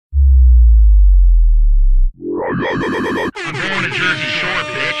Jersey Shore,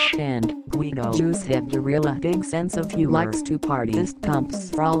 bitch. And Guido Juice had a real big sense of humor. Likes to party. This Pumps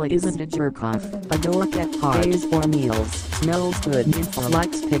Frolic isn't a jerk off. A dork at parties or meals. Smells good. Info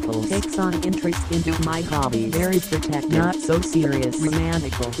likes pickles. Takes on interest into my hobby. Very protective. Not so serious.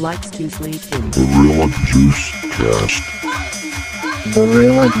 Romantical. Likes to sleep in. Gorilla Juice Cast.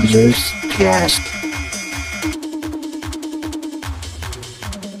 Gorilla Juice Cast.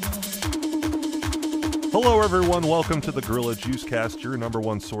 Hello, everyone. Welcome to the Gorilla Juice Cast, your number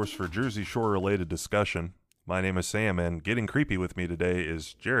one source for Jersey Shore-related discussion. My name is Sam, and getting creepy with me today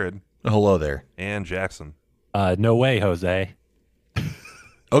is Jared. Hello there. And Jackson. No way, Jose.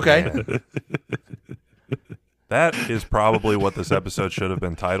 Okay. That is probably what this episode should have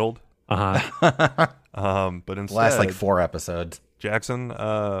been titled. Uh-huh. But instead, Last like 4 episodes. Jackson,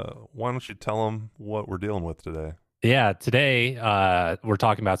 why don't you tell them what we're dealing with today? Yeah, today we're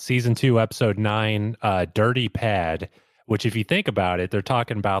talking about Season 2, Episode 9, Dirty Pad, which if you think about it, they're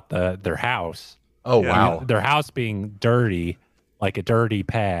talking about their house. Oh, Yeah. wow. Their house being dirty, like a dirty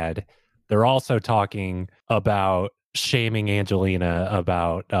pad. They're also talking about shaming Angelina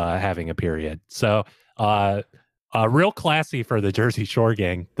about having a period. So real classy for the Jersey Shore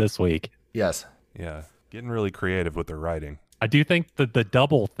gang this week. Yes. Yeah, getting really creative with their writing. I do think that the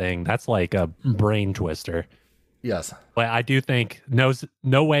double thing, that's like a brain twister. Yes. But I do think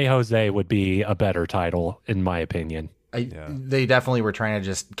No Way Jose would be a better title, in my opinion. They definitely were trying to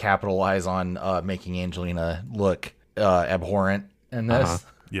just capitalize on making Angelina look abhorrent in this. Uh-huh.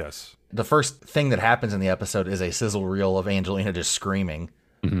 Yes. The first thing that happens in the episode is a sizzle reel of Angelina just screaming.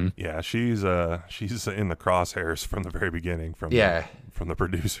 Mm-hmm. Yeah, she's in the crosshairs from the very beginning from the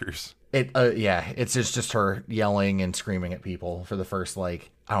producers. It's just her yelling and screaming at people for the first,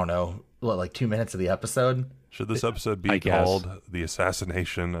 like, I don't know, 2 minutes of the episode. Should this episode I be guess. called The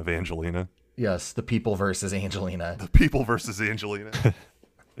Assassination of Angelina? Yes, the people versus Angelina. The people versus Angelina.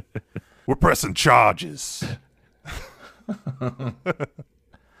 We're pressing charges.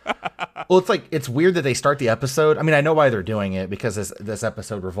 Well, it's weird that they start the episode. I mean, I know why they're doing it, because this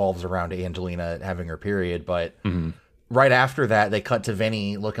episode revolves around Angelina having her period, but right after that, they cut to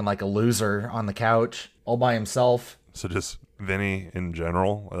Vinny looking like a loser on the couch all by himself. So just Vinny in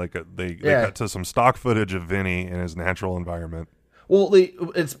general, they Yeah. cut to some stock footage of Vinny in his natural environment. Well,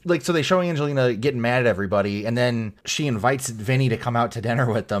 it's like, so they show Angelina getting mad at everybody, and then she invites Vinny to come out to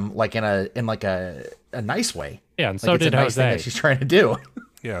dinner with them, like in a nice way. Yeah, and Like, so it's did a nice thing Jose. that she's trying to do.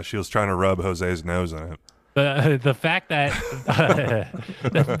 Yeah, she was trying to rub Jose's nose in it. The fact that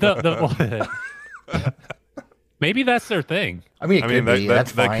maybe that's their thing. I mean, it could be.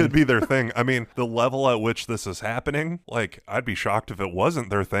 That's that fine. could be their thing. I mean, the level at which this is happening, I'd be shocked if it wasn't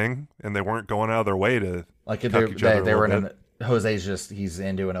their thing and they weren't going out of their way to Like if cuck each other a they were little in bit. he's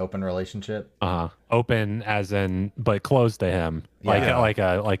into an open relationship. Open as in, but closed to him, like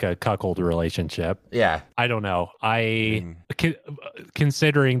a cuckold relationship. Yeah. I don't know.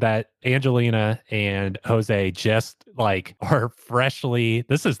 Considering that Angelina and Jose just are freshly.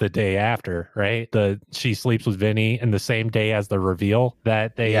 This is the day after, right? She sleeps with Vinny, and the same day as the reveal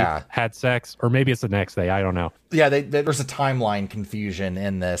that they had sex, or maybe it's the next day. I don't know. Yeah, there's a timeline confusion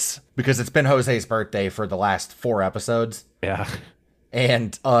in this because it's been Jose's birthday for the last 4 episodes. Yeah.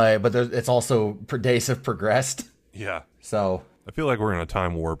 And but it's also days have progressed. Yeah. So I feel like we're in a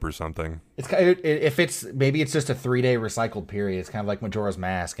time warp or something. it's if it's maybe it's just a 3-day recycled period. It's kind of like Majora's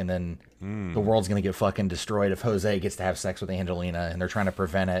Mask, and then the world's gonna get fucking destroyed if Jose gets to have sex with Angelina, and they're trying to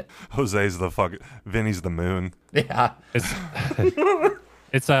prevent it. Jose's Vinny's the moon. Yeah.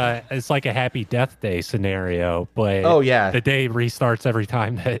 It's like a Happy Death Day scenario, but Oh, yeah. the day restarts every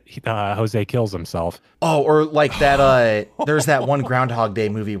time that Jose kills himself. Oh, or like that. There's that one Groundhog Day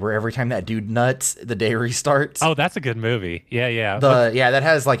movie where every time that dude nuts, the day restarts. Oh, that's a good movie. Yeah. That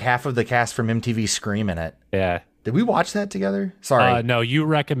has like half of the cast from MTV Scream in it. Yeah. Did we watch that together? Sorry. No, you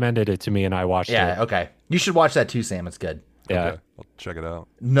recommended it to me and I watched it. Yeah. Okay. You should watch that too, Sam. It's good. Yeah. Okay, I'll check it out.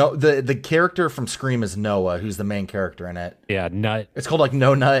 No, the character from Scream is Noah, who's the main character in it. Yeah. Nut. It's called like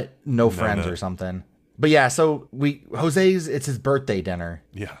No Nut, No Friends Nut. or something. But yeah, so it's his birthday dinner.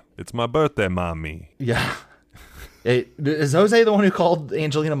 Yeah, it's my birthday, mommy. Yeah. Is Jose the one who called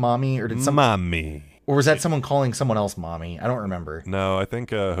Angelina mommy, or Mommy. or was that someone calling someone else mommy? I don't remember. No, I think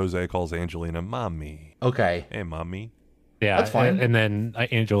Jose calls Angelina mommy. Okay. Hey, mommy. Yeah. That's fine. And then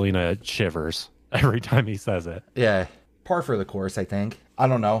Angelina shivers every time he says it, Yeah. Par for the course, I think. I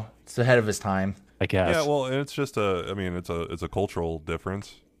don't know. It's ahead of his time. I guess. Yeah, well, it's just it's a cultural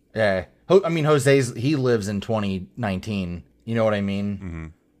difference. Yeah. I mean, he lives in 2019. You know what I mean? Mm-hmm.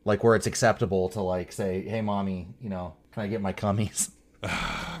 Like where it's acceptable to like say, "Hey, mommy, can I get my cummies?"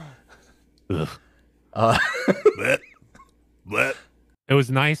 Blech. Blech. It was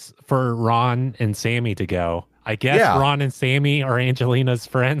nice for Ron and Sammy to go. I guess Yeah. Ron and Sammy are Angelina's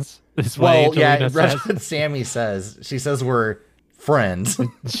friends. Is what Well, Angelina yeah, says. rather than Sammy says, she says we're friends.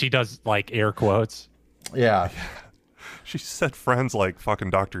 She does like air quotes. Yeah. She said friends like fucking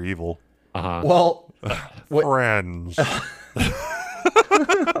Dr. Evil. Uh-huh. Well, what- Friends.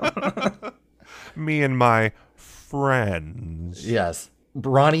 Me and my friends. yes.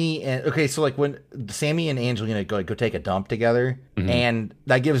 Ronnie and okay, so like when Sammy and Angelina go take a dump together, and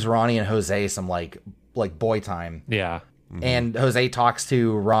that gives Ronnie and Jose some like boy time. Yeah. And Jose talks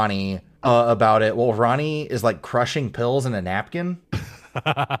to Ronnie about it. Well, Ronnie is like crushing pills in a napkin.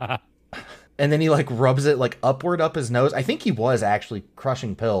 And then he like rubs it like upward up his nose. I think he was actually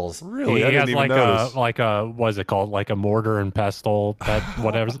crushing pills. Really? He I didn't has even like notice. a what's it called? Like a mortar and pestle. That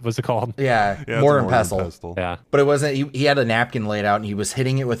whatever was it called? Yeah, Yeah, it's more a than pestle. Yeah. But it wasn't. He had a napkin laid out and he was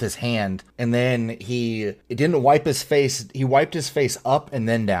hitting it with his hand. And then it didn't wipe his face. He wiped his face up and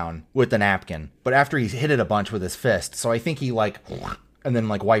then down with the napkin. But after he hit it a bunch with his fist, so I think he like and then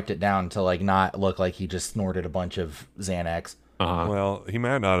like wiped it down to like not look like he just snorted a bunch of Xanax. Uh-huh. Well, he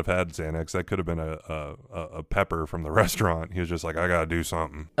might not have had Xanax. That could have been a pepper from the restaurant. He was just like, I gotta do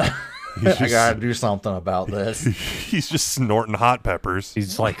something. I gotta do something about this. He's just snorting hot peppers.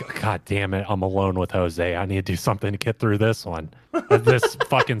 He's like, God damn it, I'm alone with Jose. I need to do something to get through this one. This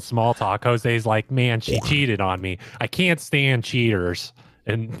fucking small talk. Jose's like, man, she cheated on me. I can't stand cheaters.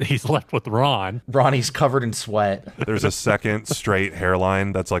 And he's left with Ron. Ronnie's covered in sweat. There's a second straight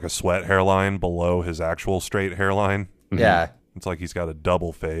hairline that's like a sweat hairline below his actual straight hairline. Yeah. It's like he's got a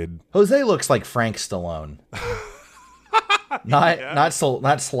double fade. Jose looks like Frank Stallone. Not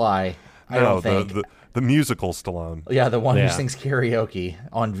Sly. I don't think. The musical Stallone. Yeah, the one Yeah. who sings karaoke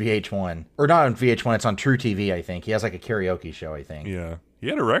on VH1. Or not on VH1, it's on True TV, I think. He has like a karaoke show, I think. Yeah. He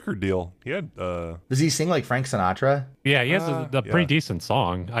had a record deal. He had Does he sing like Frank Sinatra? Yeah, he has a yeah. pretty decent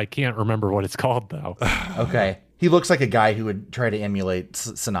song. I can't remember what it's called, though. Okay. He looks like a guy who would try to emulate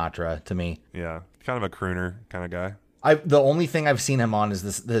Sinatra to me. yeah, kind of a crooner kind of guy. The only thing I've seen him on is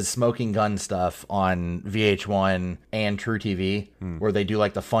this smoking gun stuff on VH1 and True TV, where they do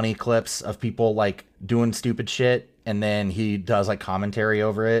like the funny clips of people like doing stupid shit, and then he does like commentary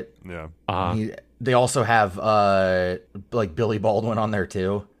over it. Yeah. They also have like Billy Baldwin on there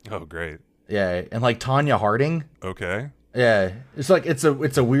too. Oh, great. Yeah, and like Tanya Harding. Okay. Yeah, it's like it's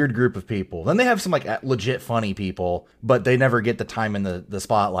a weird group of people. Then they have some like legit funny people, but they never get the time in the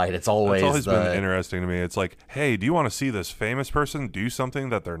spotlight. It's always It's always been interesting to me. It's like, hey, do you want to see this famous person do something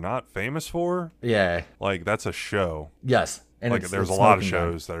that they're not famous for? yeah, Like, that's a show. yes. And Like, it's there's a lot of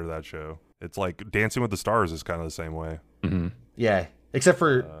shows that are that show. It's like Dancing with the Stars is kind of the same way. Yeah, except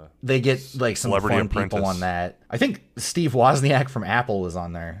for they get like some Celebrity fun people Apprentice. on that. I think Steve Wozniak from Apple is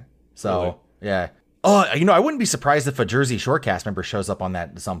on there. So Really? yeah. Oh, I wouldn't be surprised if a Jersey Shore cast member shows up on that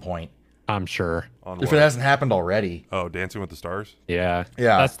at some point. I'm sure. On If what? it hasn't happened already. Oh, Dancing with the Stars? Yeah.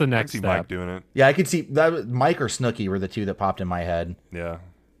 Yeah. That's the I next see step. Mike doing it. Yeah, I could see that. Mike or Snooki were the two that popped in my head. Yeah.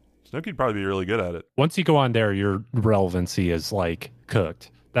 Snooki'd probably be really good at it. Once you go on there, your relevancy is like cooked.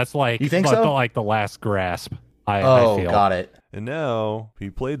 That's like You think so? like the last grasp. I Oh, feel. got it. And now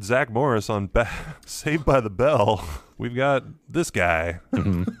he played Zach Morris on Saved by the Bell. We've got this guy.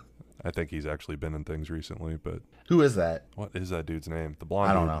 I think he's actually been in things recently, but Who is that? what is that dude's name? The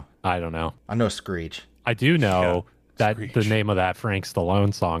blonde I don't dude. know. I don't know. I know Screech. I do know that Screech. the name of that Frank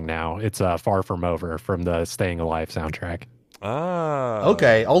Stallone song now. It's Far From Over from the Staying Alive soundtrack. Ah.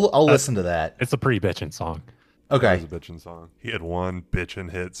 Okay, I'll listen to that. It's a pretty bitchin' song. That Okay. was a bitchin' song. He had one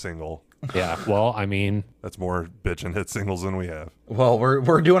bitchin' hit single. Yeah. Well, I mean, That's more bitchin' hit singles than we have. Well,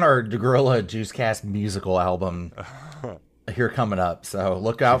 we're doing our Gorilla Juice Cast musical album here coming up, so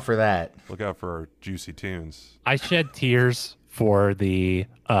look out for that. Look out for our juicy tunes. I shed tears for the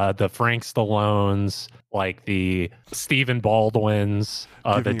Frank Stallones, like the Stephen Baldwins,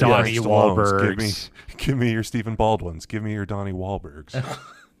 Give the me Donnie your Stallones. Wahlbergs. Give me your Stephen Baldwins. Give me your Donnie Wahlbergs.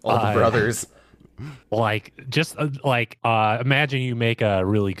 All the brothers. Like just imagine you make a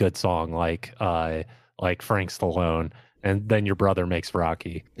really good song like Frank Stallone, and then your brother makes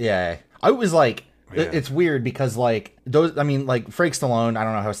Rocky. Yeah. I was like, Yeah. it's weird because like those, I mean, like Frank Stallone, I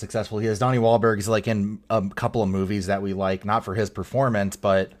don't know how successful he is. Donnie Wahlberg is like in a couple of movies that we like, not for his performance,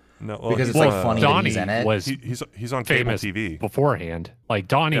 but No, well, because he's it's like on, funny that Donnie he's in it. was he's on cable famous TV. beforehand. Like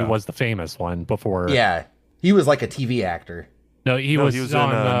Donnie Yeah. was the famous one before. Yeah. He was like a TV actor. No, he No, was, he was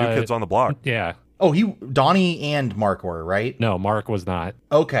on in New Kids on the Block. Yeah. Oh, Donnie and Mark were, right? No, Mark was not.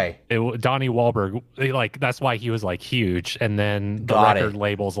 Okay. Donnie Wahlberg, like that's why he was like huge, and then the Got record it.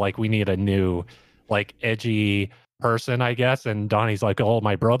 labels like we need a new, like edgy person, I guess. And Donnie's like, oh,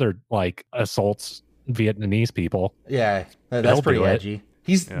 my brother like assaults Vietnamese people. Yeah, that's They'll pretty do it. edgy.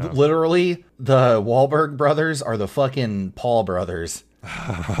 He's Yeah. literally the Wahlberg brothers are the fucking Paul brothers,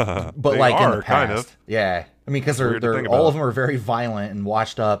 but They like in are, the past. kind of. Yeah, I mean, because Weird to they're think all about. of them are very violent and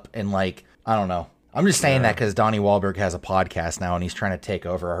washed up, and like I don't know. I'm just saying that because Donnie Wahlberg has a podcast now, and he's trying to take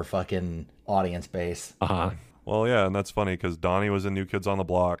over our fucking audience base. Well, yeah, and that's funny because Donnie was in New Kids on the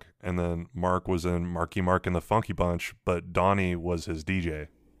Block, and then Mark was in Marky Mark and the Funky Bunch, but Donnie was his DJ.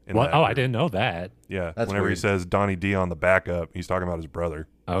 in What? that Oh, I group. didn't know that. Yeah, That's whenever weird. he says Donnie D on the backup, he's talking about his brother.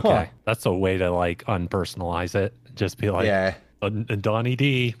 Okay, Huh. that's a way to like unpersonalize it. Just be like, Yeah, Donnie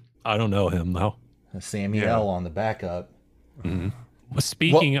D. I don't know him though. Samuel Yeah. on the backup.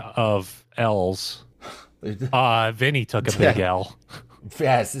 Speaking of L's, Vinny took a big L.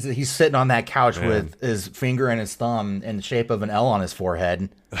 Yes, he's sitting on that couch Man. with his finger and his thumb in the shape of an L on his forehead.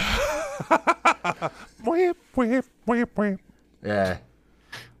 Whip, whip, whip, whip. Yeah.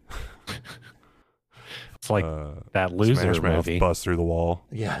 It's like that loser Spanish mouth movie. bust through the wall.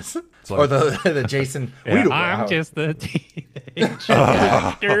 Yes. like- or the Jason. Yeah, we I'm wow. just a teenage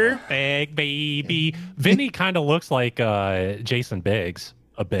dirtbag baby. Vinny kind of looks like Jason Biggs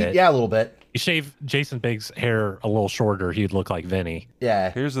a bit. Yeah, a little bit. You shave Jason Biggs' hair a little shorter, he'd look like Vinny.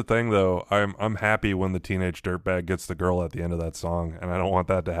 Yeah. Here's the thing, though. I'm happy when the teenage dirtbag gets the girl at the end of that song, and I don't want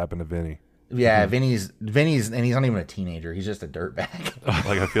that to happen to Vinny. Yeah, Vinny's, and he's not even a teenager. He's just a dirtbag.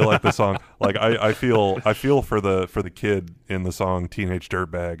 Like I feel like the song, like I feel for the kid in the song "Teenage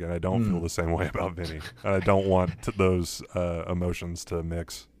Dirtbag," and I don't feel the same way about Vinny. And I don't want those emotions to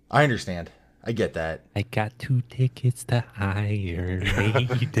mix. I understand. I get that. I got 2 tickets to Iron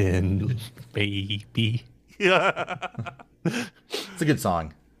Maiden, baby. It's a good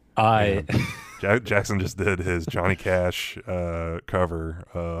song. Jackson just did his Johnny Cash cover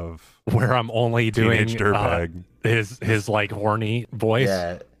of Where I'm only doing Teenage Dirtbag. his like horny voice.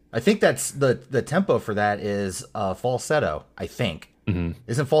 Yeah. I think that's the tempo for that is falsetto, I think. Mhm.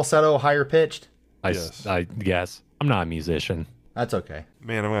 Isn't falsetto higher pitched? Yes. I guess. I'm not a musician. That's okay.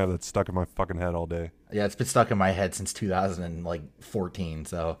 Man, I'm gonna have that stuck in my fucking head all day. Yeah, it's been stuck in my head since 2014,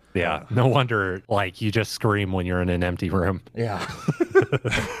 so Yeah. No wonder like you just scream when you're in an empty room. yeah.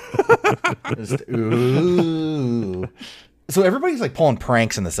 Just, ooh. So everybody's like pulling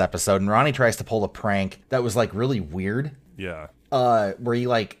pranks in this episode, and Ronnie tries to pull a prank that was like really weird. Yeah.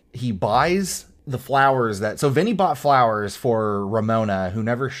 Where he buys the flowers so Vinny bought flowers for Ramona, who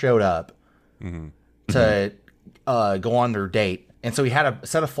never showed up to go on their date. And so he had a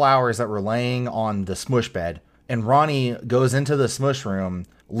set of flowers that were laying on the smush bed. And Ronnie goes into the smush room,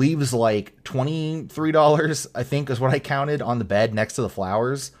 leaves like $23, I think is what I counted, on the bed next to the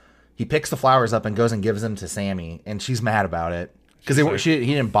flowers. He picks the flowers up and goes and gives them to Sammy. And she's mad about it. Because he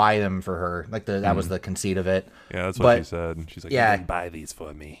didn't buy them for her. Like that was the conceit of it. Yeah, that's what But- she said. She's like, yeah. "You didn't buy these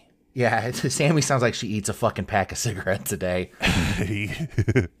for me." Yeah, Sammy sounds like she eats a fucking pack of cigarettes a day. he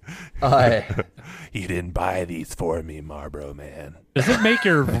Uh, didn't buy these for me, Marlboro Man. Does it make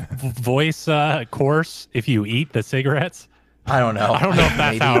your voice coarse if you eat the cigarettes? I don't know. I don't know if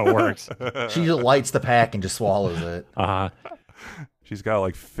that's how it works. She just lights the pack and just swallows it. She's got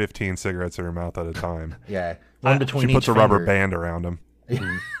like 15 cigarettes in her mouth at a time. Yeah, one between She puts each a rubber finger. band around him.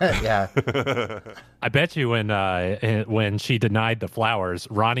 Yeah, I bet you when she denied the flowers,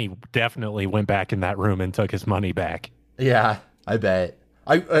 Ronnie definitely went back in that room and took his money back. yeah, I bet.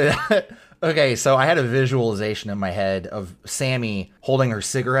 Okay, so I had a visualization in my head of Sammy holding her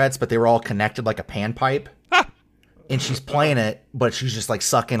cigarettes, but they were all connected like a panpipe. And she's playing it, but she's just like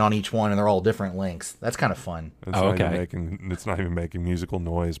sucking on each one, and they're all different lengths. That's kind of fun. It's Oh, not even okay. it's not even making musical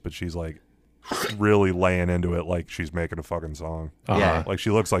noise, but she's like really laying into it like she's making a fucking song. Yeah. Like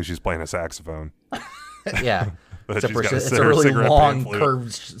she looks like she's playing a saxophone. Yeah, But except she's for got a it's a center really cigarette long, pan flute.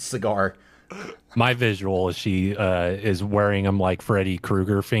 curved cigar. My visual is she is wearing them like Freddy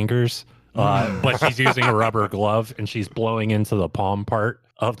Krueger fingers, but she's using a rubber glove and she's blowing into the palm part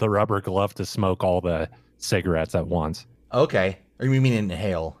of the rubber glove to smoke all the cigarettes at once. Okay, or you mean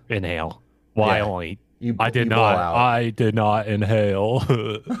inhale? Inhale. Well, Yeah. I only. You, I did you blow not. out. I did not inhale.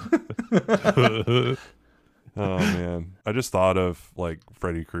 Oh man, I just thought of like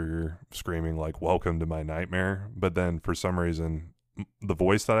Freddy Krueger screaming like "Welcome to my nightmare," but then for some reason, the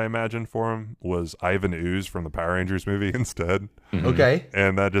voice that I imagined for him was Ivan Ooze from the Power Rangers movie instead, Okay,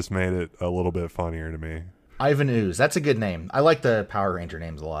 and that just made it a little bit funnier to me. Ivan Ooze. That's a good name. I like the Power Ranger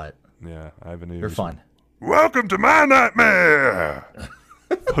names a lot. Yeah, Ivan Ooze. They're fun. Welcome to my nightmare.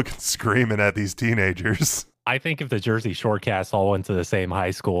 Fucking screaming at these teenagers. I think if the Jersey Shore cast all went to the same high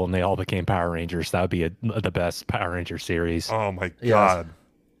school and they all became Power Rangers, that would be the best Power Ranger series. Oh my Yes. god,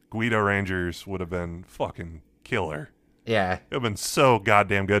 Guido Rangers would have been fucking killer. Yeah. It would have been so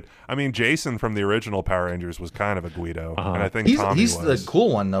goddamn good. I mean, Jason from the original Power Rangers was kind of a Guido, and I think Tommy He's was the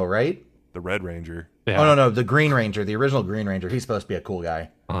cool one though, right? the Red Ranger. Yeah. Oh no, the Green Ranger, the original Green Ranger. He's supposed to be a cool guy.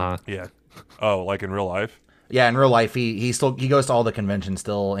 Yeah. Oh, like in real life? Yeah, in real life, he goes to all the conventions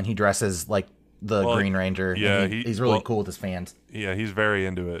still, and he dresses like the Green Ranger. yeah, and he's really cool with his fans. Yeah, he's very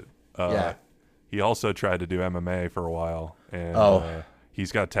into it. Yeah. He also tried to do MMA for a while, and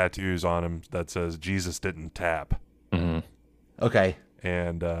he's got tattoos on him that says Jesus didn't tap. Okay.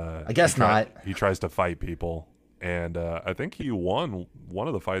 And I guess not. He tries to fight people, and I think he won one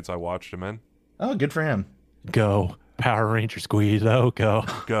of the fights I watched him in. Oh, good for him. Go. Power Rangers Guido, go.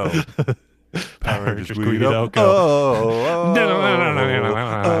 Go. Power Rangers Guido, go.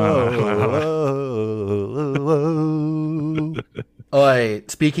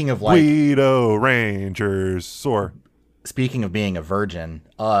 Speaking of like, Guido Rangers soar. speaking of being a virgin,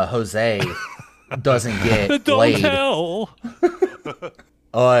 Jose doesn't get Don't laid. tell.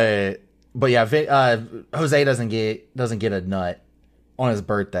 But yeah, Jose doesn't get a nut on his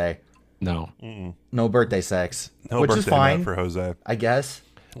birthday. No. No birthday sex, No which birthday is fine, nut for Jose. I guess.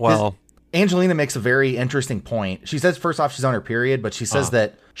 Well, Angelina makes a very interesting point. She says first off she's on her period, but she says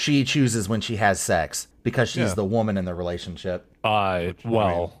that she chooses when she has sex because she's the woman in the relationship.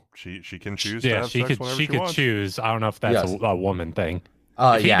 Well, she can choose. To yeah, have she sex could whenever she could wants. choose. I don't know if that's Yes. a woman thing.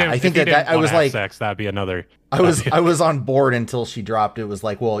 If he Yeah, didn't- I if think he that didn't I was wanna have like, sex. That'd be another. I was on board until she dropped. It was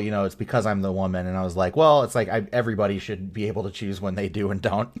like, well, it's because I'm the woman, and I was like, well, it's like everybody should be able to choose when they do and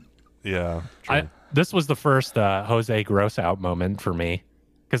don't. Yeah. True. This was the first Jose gross out moment for me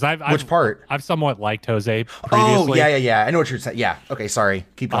because Which part? I've somewhat liked Jose previously. Oh, yeah. I know what you're saying. Yeah. Okay. Sorry.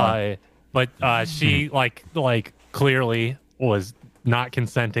 Keep going. But she like clearly was not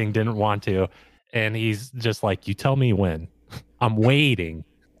consenting, didn't want to, and he's just like, "You tell me when. I'm waiting.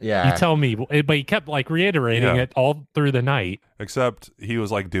 Yeah. You tell me." But he kept like reiterating Yeah. it all through the night. Except he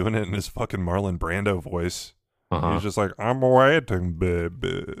was like doing it in his fucking Marlon Brando voice. Uh-huh. He's just like, I'm waiting,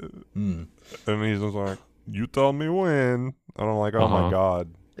 baby. And he's just like, you tell me when. And I'm like, oh my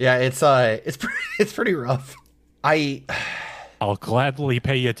God. Yeah. It's pretty rough. I'll gladly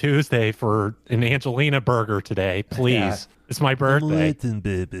pay you Tuesday for an Angelina burger today, please. Yeah. It's my birthday.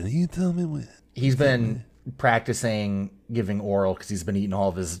 baby. You tell me when. He's been practicing giving oral because he's been eating all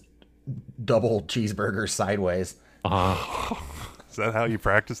of his double cheeseburgers sideways. Is that how you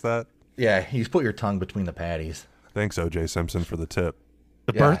practice that? Yeah, you just put your tongue between the patties. Thanks, O.J. Simpson, for the tip.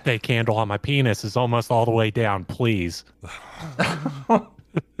 The Yeah. birthday candle on my penis is almost all the way down, please.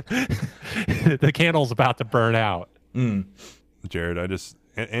 The candle's about to burn out. Jared,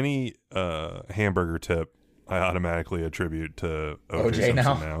 any hamburger tip, I automatically attribute to O.J. OJ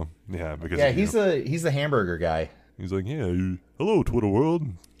Simpson now? Yeah, because Yeah, of he's the hamburger guy. he's like, yeah, hello, Twitter world.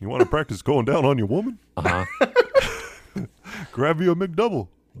 You want to practice going down on your woman? Uh-huh. Grab you a McDouble.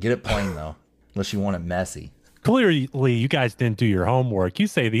 Get it plain though, unless you want it messy. Clearly, you guys didn't do your homework. You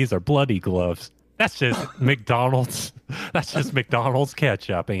say these are bloody gloves. That's just McDonald's. That's just McDonald's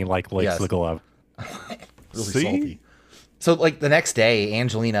ketchup, and he like licks Yes. the glove. Really See? salty. So like the next day,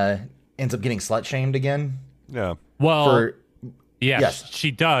 Angelina ends up getting slut shamed again. Yeah. Well, For yes,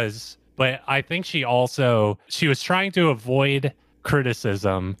 she does. But I think she was trying to avoid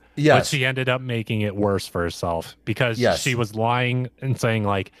criticism, but Yes. she ended up making it worse for herself because Yes. she was lying and saying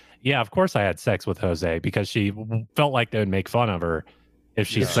like, yeah, of course I had sex with Jose, because she felt like they would make fun of her if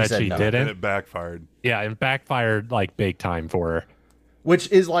she Yeah, said she said she no. And didn't. it backfired. Yeah, and backfired like big time for her.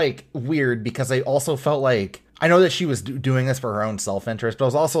 which is like weird because I also felt like I know that she was doing this for her own self-interest, but I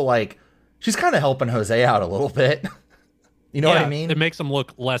was also like she's kind of helping Jose out a little bit. You know what I Yeah, mean? It makes him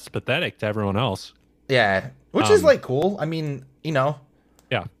look less pathetic to everyone else. Yeah, which is like cool. I mean,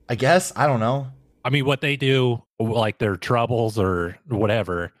 Yeah. I guess I don't know. I mean, what they do, like their troubles or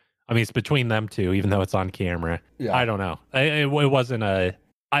whatever, I mean, it's between them two, even though it's on camera. Yeah. I don't know. It wasn't but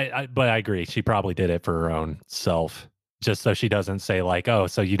I agree. She probably did it for her own self, just so she doesn't say like, oh,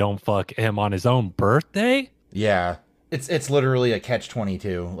 so you don't fuck him on his own birthday? Yeah, it's literally a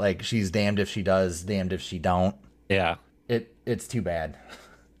catch-22. Like she's damned if she does, damned if she don't. Yeah. It's too bad.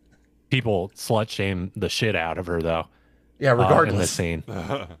 People slut shame the shit out of her, though. Yeah, In this regardless. scene.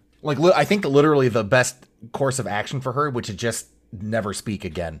 Like I think literally the best course of action for her, which is just never speak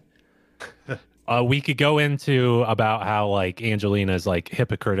again. We could go into about how like Angelina's like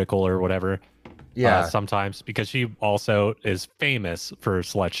hypocritical or whatever. Yeah. Sometimes, because she also is famous for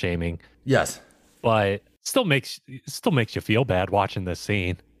slut shaming, Yes. but still makes you feel bad watching this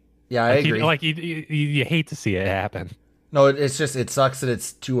scene. Yeah, I Like, agree. you hate to see it happen. No, it's just it sucks that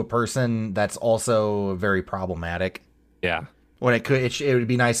it's to a person that's also very problematic. Yeah. When it would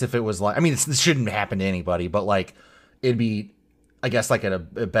be nice if it was like, I mean, it shouldn't happen to anybody, but like it'd be, I guess, like a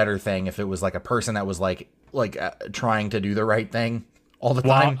better thing if it was like a person that was like trying to do the right thing all the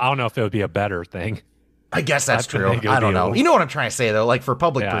Well, time. I don't know if it would be a better thing. I guess that's I true. think it would I don't be a- know. You know what I'm trying to say though? Like for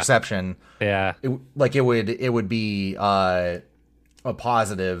public Yeah. perception, Yeah. it would be a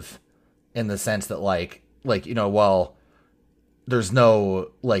positive in the sense that like well, there's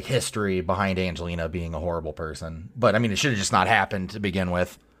no like history behind Angelina being a horrible person, but I mean it should have just not happened to begin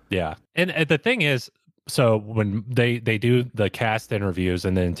with. Yeah. And the thing is, so when they do the cast interviews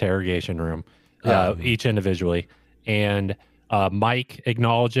in the interrogation room, Yeah. each individually, and Mike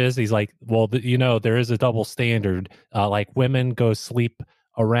acknowledges, he's like, well, there is a double standard. Like women go sleep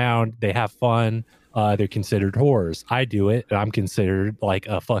around, they have fun, they're considered whores. I do it, and I'm considered like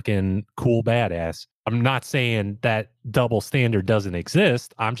a fucking cool badass. I'm not saying that double standard doesn't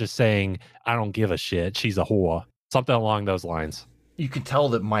exist. I'm just saying I don't give a shit. She's a whore. Something along those lines. You could tell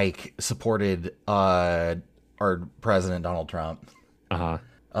that Mike supported our president Donald Trump. Uh-huh.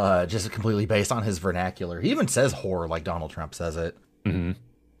 Just completely based on his vernacular. He even says whore like Donald Trump says it. Mm-hmm.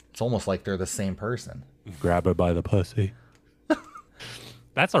 It's almost like they're the same person. Grab her by the pussy.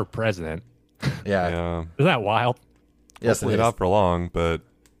 That's our president. Yeah. Yeah. Isn't that wild? Yes, Hopefully it is. not for long, but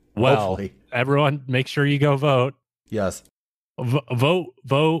Well, Hopefully. everyone, make sure you go vote. Yes.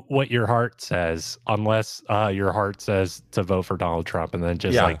 Vote what your heart says, unless your heart says to vote for Donald Trump, and then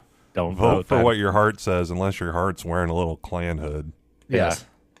just Yeah. like don't vote for then. what your heart says, unless your heart's wearing a little Klan hood. Yes.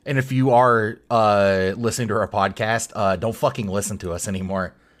 And if you are listening to our podcast, don't fucking listen to us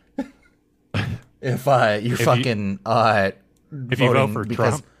anymore. If you're fucking if you vote for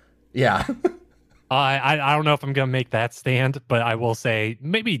Trump. Yeah. I don't know if I'm gonna make that stand, but I will say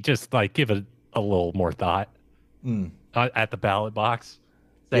maybe just like give it a little more thought at the ballot box.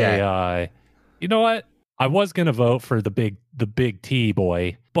 Say, you know what? I was gonna vote for the big T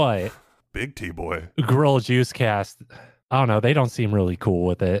boy, but Big T boy. Gorilla Juice Cast, I don't know. They don't seem really cool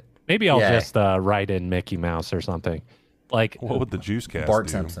with it. Maybe I'll Yeah. just write in Mickey Mouse or something. Like, What would the Juice Cast Bart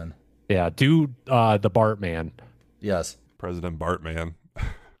do? Simpson. yeah, do the Bartman. Yes. President Bartman.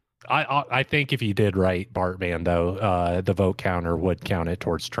 I think if you did write Bartman, though, the vote counter would count it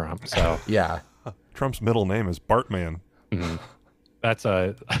towards Trump. So Yeah. Trump's middle name is Bartman. that's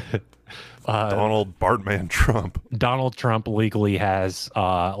a Donald Bartman Trump. Donald Trump legally has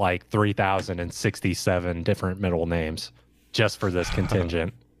like 3,067 different middle names just for this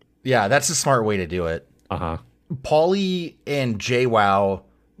contingent. Yeah, that's a smart way to do it. Uh-huh. Paulie and JWoww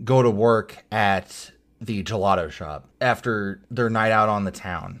go to work at the gelato shop after their night out on the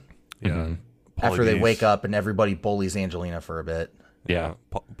town. Yeah. After they wake up and everybody bullies Angelina for a bit. Yeah.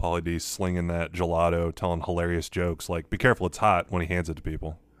 Pauly D slinging that gelato, telling hilarious jokes like, be careful, it's hot, when he hands it to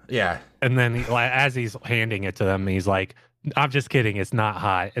people. Yeah. And then as he's handing it to them, he's like, I'm just kidding. It's not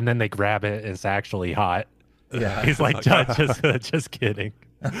hot. And then they grab it. And it's actually hot. Yeah. He's like, just kidding.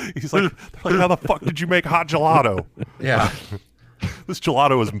 He's like, they're like, how the fuck did you make hot gelato? Yeah. This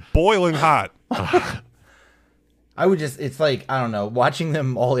gelato is boiling hot. I would just, it's like, I don't know, watching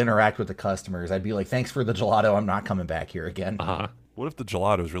them all interact with the customers, I'd be like, thanks for the gelato. I'm not coming back here again. Uh-huh. What if the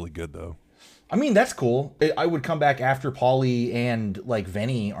gelato is really good, though? I mean, that's cool. I would come back after Paulie and like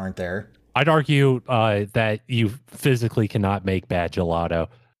Vinny aren't there. I'd argue that you physically cannot make bad gelato.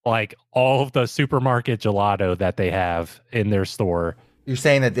 Like all of the supermarket gelato that they have in their store, You're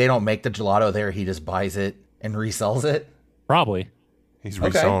saying that they don't make the gelato there, he just buys it and resells it? probably. He's Okay.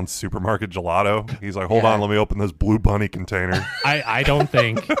 reselling supermarket gelato. He's like, hold Yeah. on, let me open this Blue Bunny container. I don't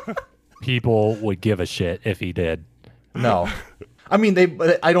think people would give a shit if he did. No. I mean,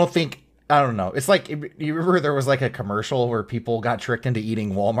 I don't know. It's like, you remember there was like a commercial where people got tricked into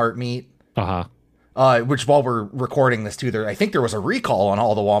eating Walmart meat? Uh-huh. Which while we're recording this too, I think there was a recall on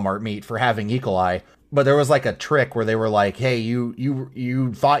all the Walmart meat for having E. coli. But there was like a trick where they were like, "Hey,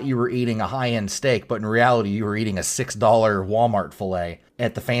 you thought you were eating a high-end steak, but in reality you were eating a $6 Walmart fillet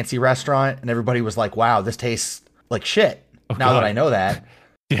at the fancy restaurant." And everybody was like, "Wow, this tastes like shit." Now God. that I know that,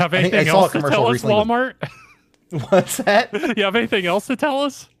 Do you have I think anything I saw a else to commercial tell us, recently with- Walmart? what's that? You have anything else to tell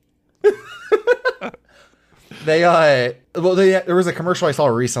us? There was a commercial I saw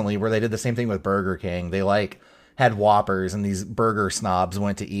recently where they did the same thing with Burger King. They like had Whoppers and these burger snobs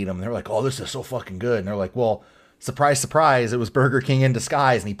went to eat them. They're like, "Oh, this is so fucking good." And they're like, "Well, surprise, surprise, it was Burger King in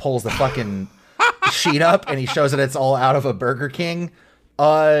disguise." And he pulls the fucking sheet up and he shows that it's all out of a Burger King,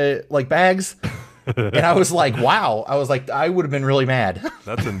 like bags. And I was like, wow. I was like, I would have been really mad.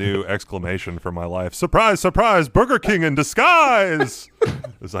 That's a new exclamation for my life. Surprise, surprise, Burger King in disguise!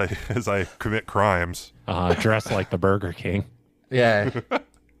 as I commit crimes. Dressed like the Burger King. Yeah.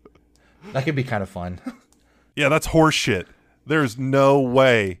 That could be kind of fun. Yeah, that's horse shit. There's no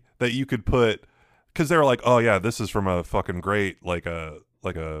way that you could put because they were like, oh yeah, this is from a fucking great like a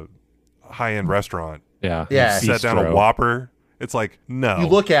high end restaurant. Yeah. Yeah. Set down a Bistro. Whopper. It's like, no. You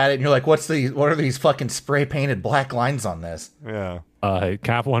look at it and you're like, what are these fucking spray painted black lines on this? Yeah. Can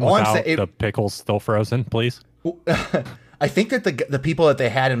I have one All I'm without saying- the pickles still frozen, please? I think that the people that they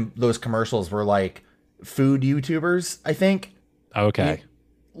had in those commercials were like food YouTubers, I think. Okay.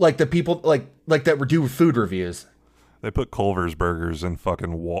 Like the people like that were do food reviews. They put Culver's burgers in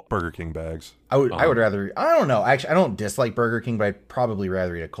fucking Burger King bags. I would rather, I don't know. Actually, I don't dislike Burger King, but I'd probably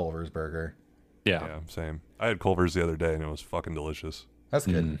rather eat a Culver's burger. Yeah. Yeah, same. I had Culver's the other day and it was fucking delicious. That's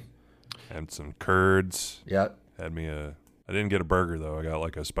good. And some curds. Yeah. I didn't get a burger though. I got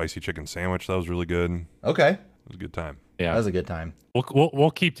like a spicy chicken sandwich. That was really good. It Okay. was a good time. That Yeah. was a good time.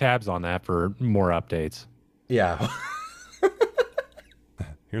 We'll keep tabs on that for more updates. Yeah.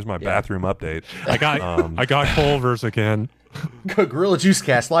 Here's my bathroom update. I got Culver's again. Gorilla Juice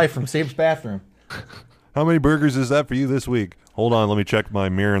Cast live from Sabe's bathroom. How many burgers is that for you this week? Hold on, let me check my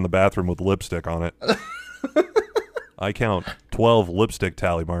mirror in the bathroom with lipstick on it. I count 12 lipstick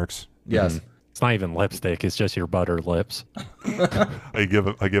tally marks. Yes. It's not even lipstick. It's just your butter lips. I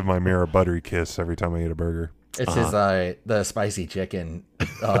give my mirror a buttery kiss every time I eat a burger. It's his the spicy chicken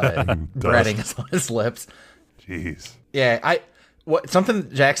breading on his lips. Jeez. Yeah, something,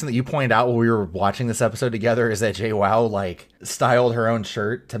 Jackson, that you pointed out while we were watching this episode together is that JWoww like styled her own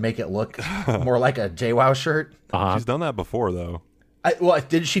shirt to make it look more like a JWoww shirt. She's done that before though.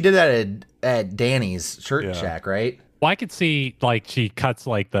 She did that at Danny's Shirt Yeah. Shack, right? Well, I could see like she cuts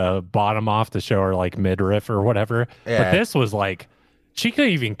like the bottom off to show her like midriff or whatever. Yeah. But this was like she could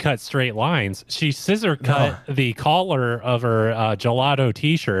even cut straight lines. She scissor cut the collar of her gelato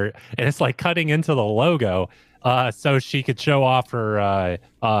T-shirt, and it's like cutting into the logo, so she could show off her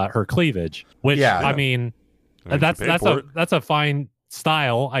cleavage. Which I mean, I mean, that's she paid for it. that's a fine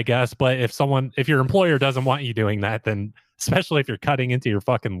style, I guess. But if your employer doesn't want you doing that, then especially if you're cutting into your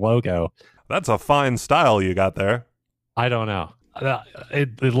fucking logo, That's a fine style you got there. I don't know.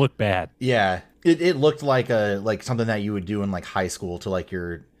 It looked bad. Yeah, it looked like something that you would do in like high school to like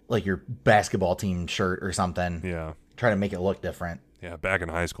your basketball team shirt or something. Yeah. Try to make it look different. Yeah, back in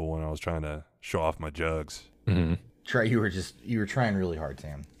high school when I was trying to show off my jugs. Mm-hmm. You were trying really hard,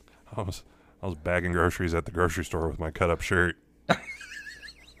 Sam. I was bagging groceries at the grocery store with my cut up shirt.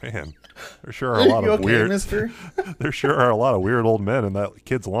 Man, there sure are a lot You of okay, weird mister? there sure are a lot of weird old men in that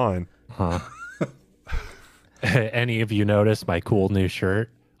kid's line. Huh. Any of you notice my cool new shirt?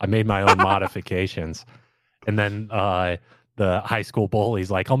 I made my own modifications. And then the high school bully's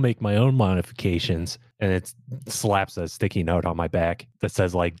like, I'll make my own modifications. And it slaps a sticky note on my back that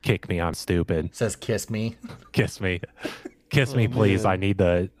says like, kick me, I'm stupid. Says kiss me. Kiss me. Kiss me, please.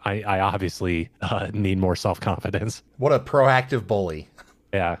 man. I obviously need more self-confidence. What a proactive bully.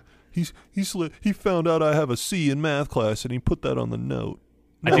 Yeah. He found out I have a C in math class and he put that on the note.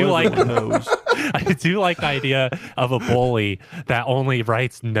 I do like knows. I do like the idea of a bully that only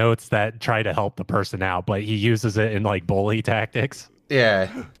writes notes that try to help the person out, but he uses it in like bully tactics.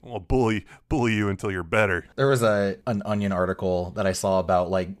 Yeah. Well, bully you until you're better. There was an Onion article that I saw about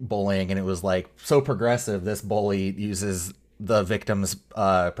like bullying, and it was like so progressive. This bully uses the victim's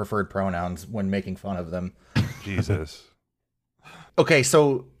preferred pronouns when making fun of them. Jesus. Okay,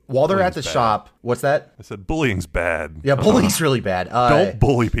 so while they're at Bullying's the bad. shop, what's that? I said bullying's bad. Yeah, bullying's really bad. Don't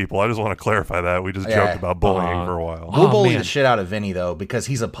bully people. I just want to clarify that. We just Yeah. joked about bullying for a while. We'll Oh, bully man. the shit out of Vinny though, because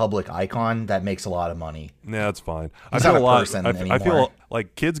he's a public icon that makes a lot of money. Yeah, that's fine. He's I feel not a a lot. person I feel anymore.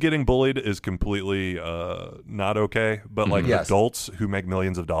 like kids getting bullied is completely not okay. But like Yes. adults who make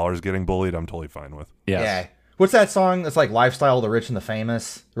millions of dollars getting bullied, I'm totally fine with. Yes. Yeah. What's that song? It's like Lifestyle of the Rich and the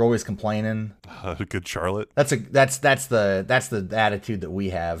Famous. They're always complaining. Good Charlotte. That's the attitude that we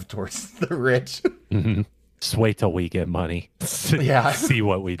have towards the rich. Just wait till we get money. Yeah. See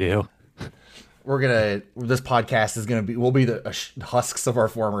what we do. This podcast is we'll be the husks of our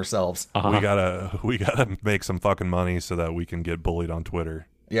former selves. We gotta make some fucking money so that we can get bullied on Twitter,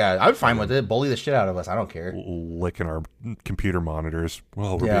 Yeah, I'm fine with it. Bully the shit out of us. I don't care. licking our computer monitors.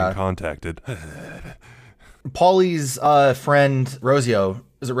 Well, we're Yeah. being contacted. Paulie's friend Rosio.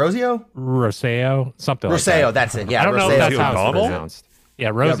 Is it Rosio? Roseo? Something like Roseo, that. that's it. Yeah, I don't know Roseo. if that's how it's O'Donnell? pronounced. Yeah,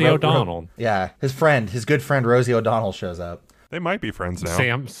 Rosie O'Donnell. Yeah, his good friend Rosie O'Donnell shows up. They might be friends now.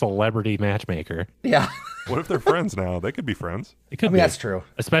 Sam, celebrity matchmaker. Yeah, What if they're friends now? They could be friends. It could I mean be. that's true.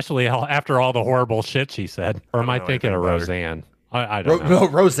 Especially after all the horrible shit she said. Or am I know thinking of anything about her. Roseanne? I don't know. No,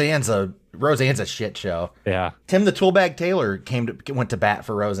 Roseanne's a shit show. Yeah. Tim the Toolbag Taylor went to bat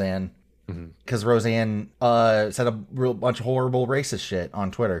for Roseanne because Roseanne said a real bunch of horrible racist shit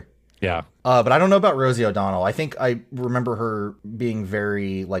on Twitter. Yeah. But I don't know about Rosie O'Donnell. I think I remember her being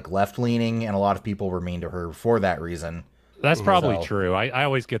very like left leaning, and a lot of people were mean to her for that reason. That's probably So- true. I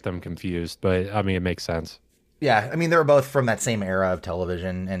always get them confused, but I mean, it makes sense. Yeah, I mean they were both from that same era of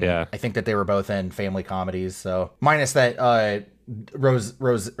television, and Yeah. I think that they were both in family comedies. So minus that,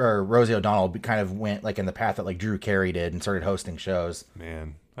 Rosie O'Donnell kind of went like in the path that like Drew Carey did and started hosting shows.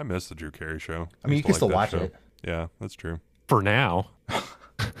 Man, I miss the Drew Carey show. I mean, you used can to still like watch that show. it. Yeah, that's true. For now.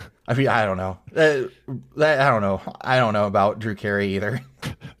 I mean, I don't know. I don't know. I don't know about Drew Carey either.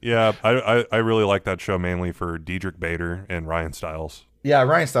 Yeah, I really like that show mainly for Diedrich Bader and Ryan Stiles. Yeah,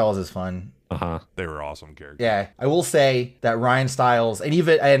 Ryan Stiles is fun. Uh-huh. They were awesome characters. Yeah, I will say that Ryan Stiles and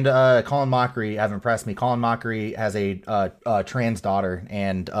Colin Mockery have impressed me. Colin Mockery has a trans daughter,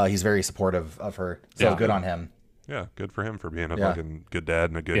 and he's very supportive of her. So Yeah. good on him. Yeah, good for him for being a Yeah. fucking good dad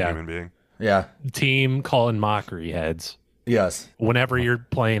and a good Yeah. human being. Yeah. Team Colin Mockery heads. Yes. Whenever you're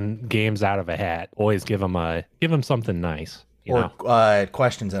playing games out of a hat, always give them something nice. You Or know?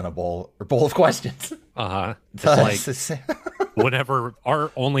 questions in a bowl or bowl of questions. Uh-huh. It's like whenever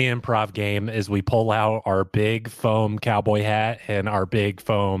our only improv game is we pull out our big foam cowboy hat and our big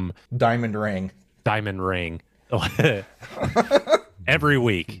foam diamond ring. diamond ring. Every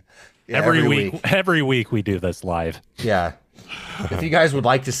week. Yeah, Every week we do this live. Yeah. If you guys would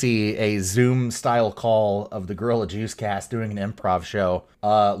like to see a Zoom style call of the Gorilla Juice cast doing an improv show,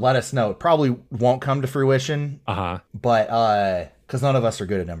 let us know. It probably won't come to fruition, Uh-huh. but because none of us are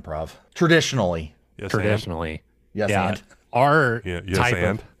good at improv traditionally. Yes, Traditionally. Yes, Yeah. and Our Yeah, yes, type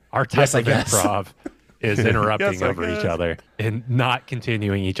and? of our type Yes, I of guess. improv is interrupting Yes, I over each guess. other and not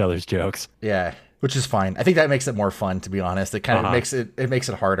continuing each other's jokes. yeah, which is fine. I think that makes it more fun. To be honest, it kind of Uh-huh. makes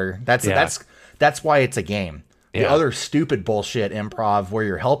it harder. That's Yeah. that's why it's a game. The Yeah. other stupid bullshit improv where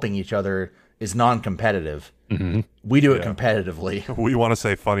you're helping each other is non-competitive. Mm-hmm. We do it competitively. We want to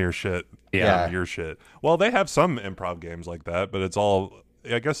say funnier shit. Yeah. than your shit. Well, they have some improv games like that, but it's all.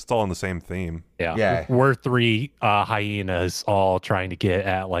 I guess it's all in the same theme. Yeah. Yeah. We're three hyenas all trying to get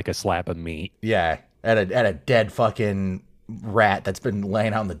at like a slab of meat. Yeah, at a dead fucking rat that's been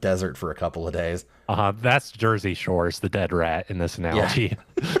laying out in the desert for a couple of days. That's Jersey Shore's the dead rat in this analogy.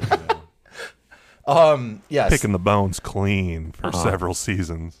 Yes, Picking the bones clean for several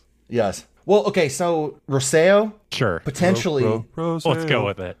seasons. yes. Well, okay, so Roseo Sure. potentially Let's go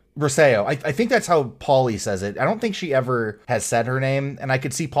with it. Roseo. I think that's how Paulie says it. I don't think she ever has said her name, and I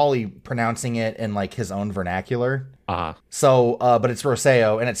could see Paulie pronouncing it in like his own vernacular. Uh-huh. So, but it's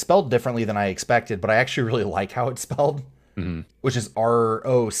Roseo, and it's spelled differently than I expected. But I actually really like how it's spelled, which is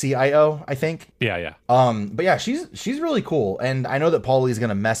Rocio, I think. Yeah, yeah. But yeah, she's really cool, and I know that Paulie's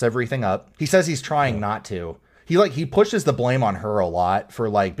gonna mess everything up. He says he's trying not to. He pushes the blame on her a lot for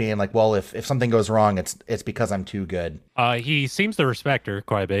like being like, well, if something goes wrong, it's because I'm too good. He seems to respect her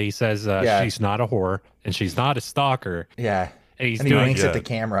quite a bit. He says Yeah. she's not a whore and she's not a stalker. Yeah, And he's and he doing winks yeah. at the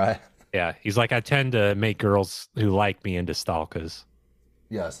camera. Yeah, he's like, I tend to make girls who like me into stalkers.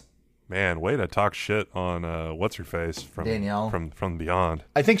 Yes, Man, way to talk shit on what's her face from Danielle. from Beyond.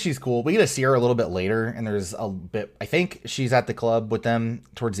 I think she's cool. We get to see her a little bit later, and there's a bit. I think she's at the club with them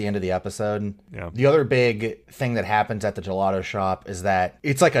towards the end of the episode. Yeah. The other big thing that happens at the gelato shop is that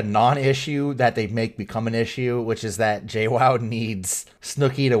it's like a non-issue that they make become an issue, which is that JWoww needs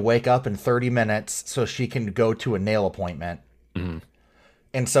Snooki to wake up in 30 minutes so she can go to a nail appointment.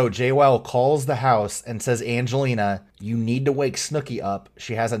 And so JWoww calls the house and says, Angelina, you need to wake Snooki up.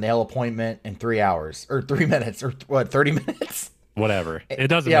 She has a nail appointment in 3 hours or 3 minutes or what, 30 minutes? Whatever. It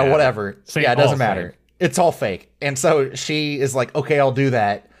doesn't Yeah, matter. whatever. Same- Yeah, it all doesn't matter. same. It's all fake. And so she is like, okay, I'll do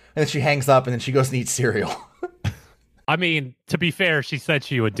that. And then she hangs up and then she goes and eats cereal. I mean, to be fair, she said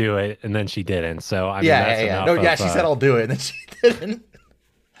she would do it and then she didn't. So I mean, yeah, that's yeah, yeah. enough No, of, yeah, she said I'll do it. And then she didn't.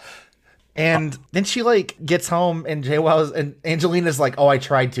 And then she like gets home and JWoww's and Angelina's like, oh, I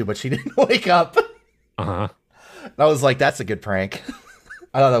tried to, but she didn't wake up. Uh-huh. And I was like, that's a good prank.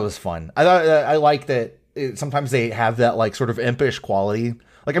 I thought that was fun. I like that sometimes they have that like sort of impish quality.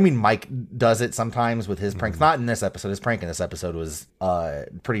 Like, I mean, Mike does it sometimes with his pranks. Not in this episode. His prank in this episode was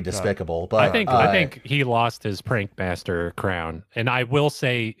pretty despicable. But I think he lost his prank master crown, and I will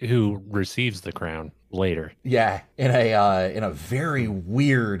say who receives the crown later. yeah, in a very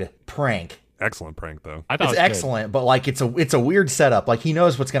weird prank. Excellent prank though. I thought It's it was good. excellent, but like it's a weird setup. Like he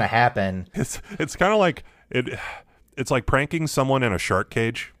knows what's gonna happen. It's kind of like it's like pranking someone in a shark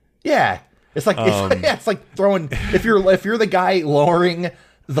cage. Yeah, it's like it's like throwing if you're the guy lowering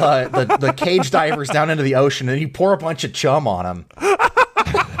the cage divers down into the ocean and you pour a bunch of chum on them.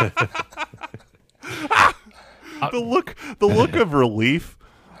 The look of relief.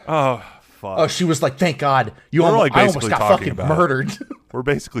 Oh fuck. Oh, she was like, "Thank God, you We're, almost, like, I almost basically got talking fucking about it. murdered." We're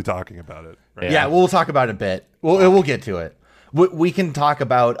basically talking about it. Right? Yeah, we'll talk about it a bit. We'll get to it. We can talk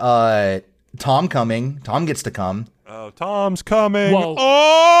about Tom coming. Tom gets to come. Oh, Tom's coming. Well-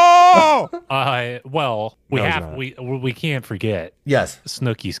 Oh! Well, No, he's not. we can't forget Yes.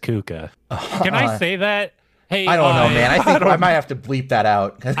 Snooki's Kuka. Can I say that? Hey, I don't know, man. I think I might have to bleep that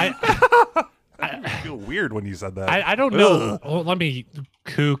out. I feel weird when you said that. I don't know. Well, let me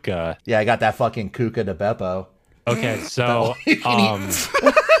Kuka. Yeah, I got that fucking Kuka de Beppo. Okay, so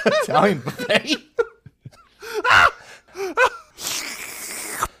Italian buffet.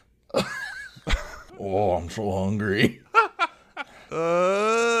 Oh, I'm so hungry.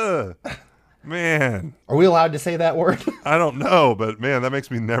 Man, Are we allowed to say that word? I don't know, but man, that makes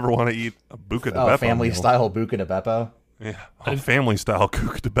me never want to eat a buca de Oh, beppo family meal. style Buca de Beppo. Yeah, family style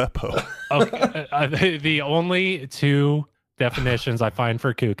cuca de beppo. okay, the only two definitions I find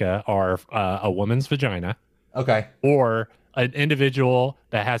for Kuka are a woman's vagina Okay. or an individual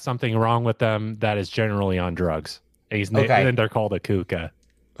that has something wrong with them that is generally on drugs. Okay. And they're called a Kuka.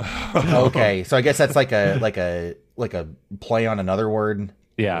 Okay. So I guess that's like a play on another word.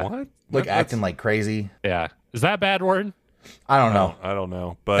 Yeah. What? Like That's- acting like crazy. Yeah. Is that a bad word? I don't know. I don't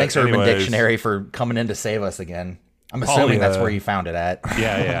know. But Thanks, Urban anyways, Dictionary, for coming in to save us again. I'm assuming that's where you found it at.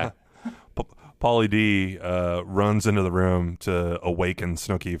 Yeah, yeah. Pauly D runs into the room to awaken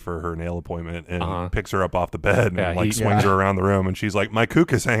Snooki for her nail appointment and picks her up off the bed and Yeah, swings her around the room. And she's like, "My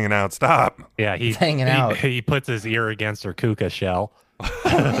kuka's hanging out. Stop." Yeah, he's hanging out. He puts his ear against her Kuka shell.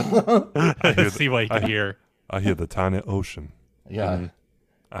 See what he can hear. I hear the tiny ocean. Yeah.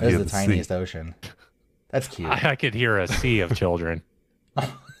 I That is hear the the tiniest sea. ocean. That's cute. I could hear a sea of children.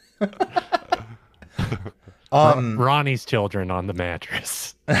 Ronnie's children on the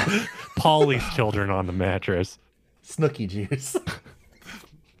mattress. Pauly's children on the mattress. Snooky juice.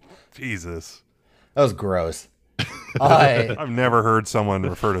 Jesus. That was gross. I've never heard someone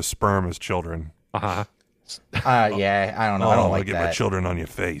refer to sperm as children. Uh-huh. Yeah, I don't know. I don't like get my that. children on your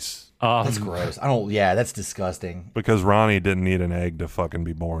face. That's gross. I don't. Yeah, that's disgusting. Because Ronnie didn't need an egg to fucking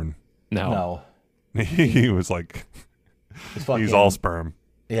be born. No. No, He was like, it's fucking, he's all sperm.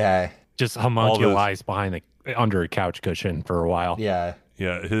 Yeah, Just homunculized behind under a couch cushion for a while. yeah.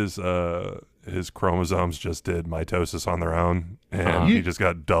 Yeah, his chromosomes just did mitosis on their own, and You- he just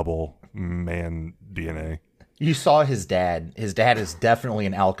got double man DNA. You saw his dad. His dad is definitely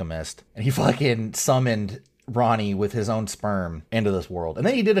an alchemist, and he fucking summoned Ronnie with his own sperm into this world. And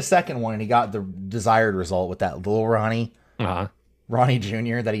then he did a second one, and he got the desired result with that little Ronnie, Uh-huh. Ronnie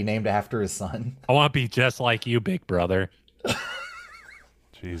Jr., that he named after his son. I want to be just like you, big brother.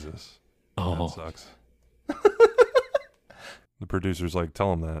 Jesus, Oh. that sucks. The producer's like,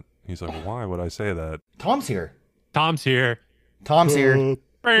 tell him that. He's like, why would I say that? Tom's here. Tom's here. Tom's here.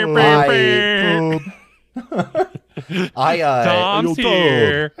 Tom's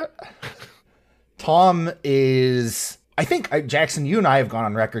here. Tom is. I think Jackson, you and I have gone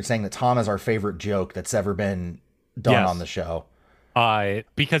on record saying that Tom is our favorite joke that's ever been done Yes. on the show.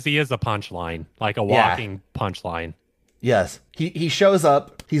 Because he is a punchline, like a walking punchline. Yes. He shows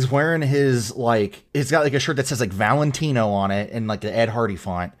up. He's wearing his, like, he's got like a shirt that says like Valentino on it and like the Ed Hardy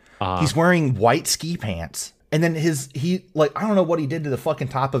font. He's wearing white ski pants. And then he like, I don't know what he did to the fucking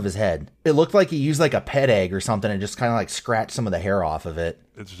top of his head. It looked like he used like a pet egg or something and just kind of like scratched some of the hair off of it.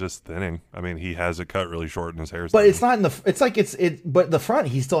 It's just thinning. I mean, he has it cut really short, and his hair's But thinning. it's not in the, it's like but the front,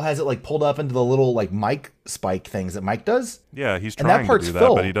 he still has it like pulled up into the little like mic spike things that Mike does. Yeah, he's and that trying to part's do that,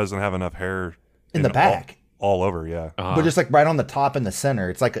 filled. but he doesn't have enough hair In the back. all over. Yeah, But just like right on the top in the center.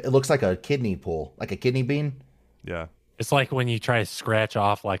 It's like, it looks like a kidney pool, like a kidney bean. yeah. It's like when you try to scratch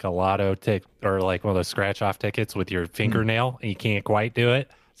off like a lotto tick or like one of those scratch off tickets with your fingernail and you can't quite do it.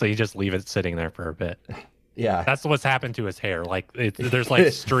 So you just leave it sitting there for a bit. Yeah. That's what's happened to his hair. Like there's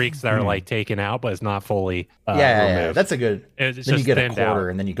like streaks that are like taken out, but it's not fully yeah. removed. That's a good, It's then you just get a thinned quarter out.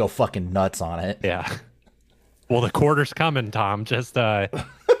 and then you go fucking nuts on it. Yeah. Well, the quarter's coming, Tom. Just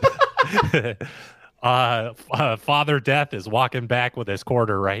Father Death is walking back with his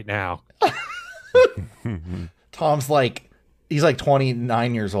quarter right now. Tom's like, he's like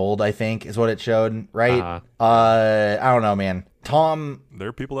 29 years old, I think, is what it showed, right? Uh-huh. I don't know, man. Tom, There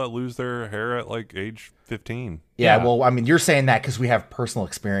are people that lose their hair at like age 15. yeah, Yeah. well, I mean, you're saying that because we have personal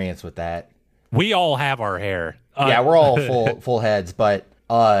experience with that. We all have our hair. Yeah, we're all full heads, but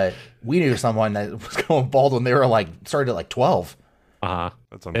we knew someone that was going bald when they were like, started at like 12. That's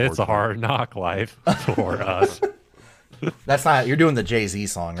It's unfortunate. a hard knock life for us. That's not, you're doing the Jay-Z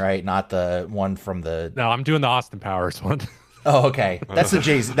song, right? Not the one from the, No, I'm doing the Austin Powers one. oh, okay. That's the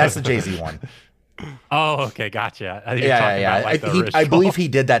Jay-Z one. Oh, okay, gotcha. I think you're Yeah, talking yeah, about, like, the I original. believe he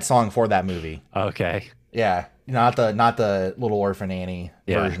did that song for that movie. Okay. Yeah. Not the Little Orphan Annie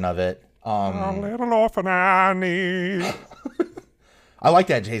version of it. Little Orphan Annie. I like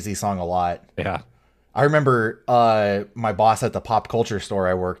that Jay-Z song a lot. Yeah. I remember my boss at the pop culture store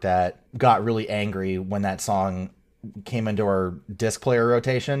I worked at got really angry when that song came into our disc player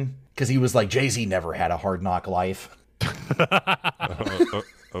rotation because he was like, Jay-Z never had a hard knock life.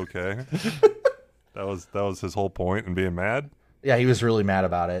 Okay. That was his whole point in being mad. Yeah, he was really mad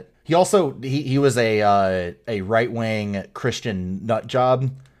about it. He also he was a right-wing Christian nut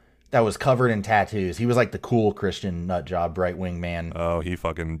job that was covered in tattoos. He was like the cool Christian nut job right-wing man. Oh, he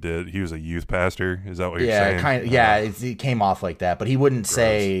fucking did. He was a youth pastor. Is that what you're saying? Kind of. Yeah, it came off like that, but he wouldn't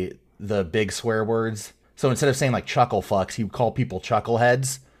say the big swear words. So instead of saying like chuckle fucks, he would call people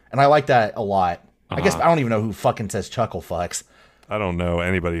chuckleheads, and I like that a lot. I guess I don't even know who fucking says chuckle fucks. I don't know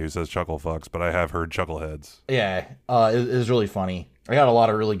anybody who says chuckle fucks, but I have heard chuckleheads. Yeah, it was really funny. I got a lot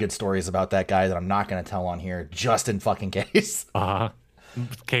of really good stories about that guy that I'm not going to tell on here, just in fucking case. In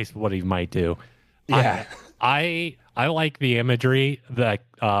case what he might do. Yeah. I like the imagery that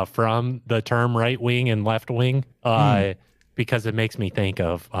from the term right wing and left wing because it makes me think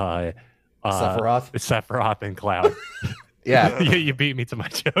of Sephiroth and Cloud. Yeah. You beat me to my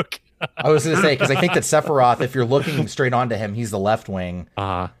joke. I was going to say, because I think that Sephiroth, if you're looking straight onto him, he's the left wing.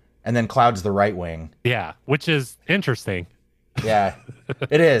 And then Cloud's the right wing. Yeah, which is interesting. Yeah,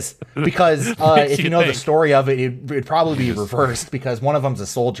 it is. Because if you know the story of it, it'd probably be reversed because one of them's a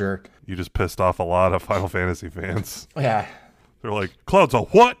soldier. You just pissed off a lot of Final Fantasy fans. Yeah. They're like, Cloud's a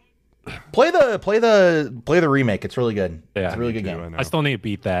what? Play the remake. It's really good. Yeah, it's a really good game. I still need to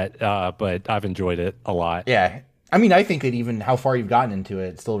beat that, but I've enjoyed it a lot. Yeah. I mean, I think that even how far you've gotten into it,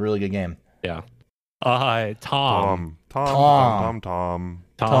 it's still a really good game. Yeah. Tom.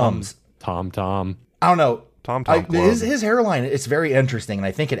 Tom's. Tom. I don't know. Tom. His hairline, it's very interesting, and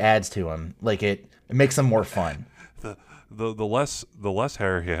I think it adds to him. Like it makes him more fun. The less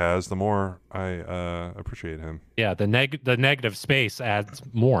hair he has, the more I appreciate him. Yeah, the negative space adds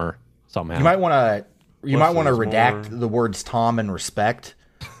more somehow. You might want to redact the words Tom and respect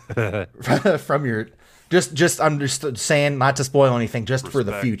from your. I'm just saying, not to spoil anything, just for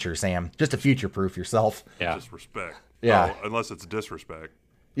the future, Sam. Just to future-proof yourself. Yeah. Just respect. Yeah. Oh, unless it's disrespect.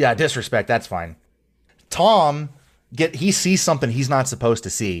 Yeah, disrespect, that's fine. Tom, he sees something he's not supposed to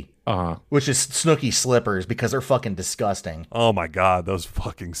see. Which is Snooki's slippers, because they're fucking disgusting. Oh my god, those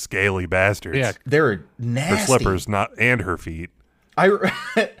fucking scaly bastards. Yeah. They're nasty. Her slippers, and her feet. I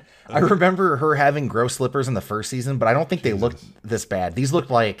remember her having gross slippers in the first season, but I don't think they looked this bad. These looked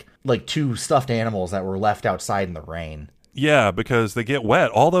like two stuffed animals that were left outside in the rain. Yeah, because they get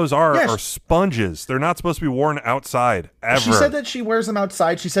wet. All those are sponges. They're not supposed to be worn outside, ever. She said that she wears them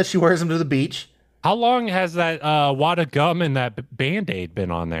outside. She said she wears them to the beach. How long has that wad of gum and that Band-Aid been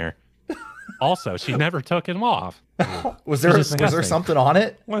on there? Also, she never took them off. Was there something on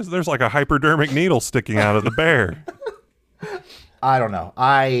it? There's like a hypodermic needle sticking out of the bear. I don't know.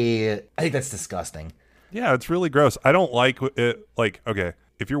 I think that's disgusting. Yeah, it's really gross. I don't like it. Like, okay,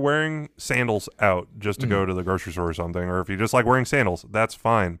 if you're wearing sandals out just to go to the grocery store or something, or if you just like wearing sandals, that's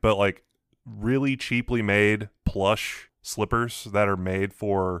fine. But like really cheaply made plush slippers that are made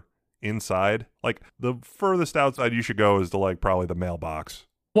for inside, like the furthest outside you should go is to like probably the mailbox.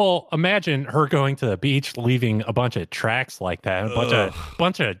 Well, imagine her going to the beach, leaving a bunch of tracks like that, a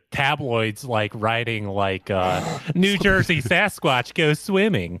bunch of tabloids like writing like New Jersey Sasquatch goes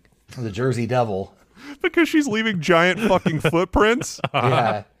swimming. The Jersey Devil. Because she's leaving giant fucking footprints.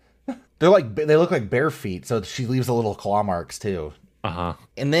 Yeah, they look like bare feet, so she leaves the little claw marks too. And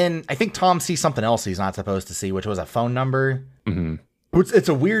then I think Tom sees something else he's not supposed to see, which was a phone number. It's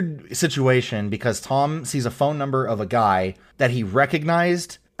a weird situation because Tom sees a phone number of a guy that he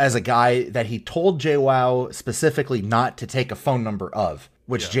recognized as a guy that he told JWoww specifically not to take a phone number of,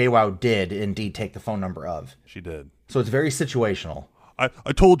 which JWoww did indeed take the phone number of. She did. So it's very situational. I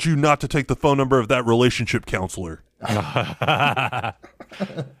told you not to take the phone number of that relationship counselor.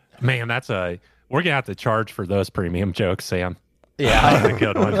 Man, we're going to have to charge for those premium jokes, Sam. Yeah. That's a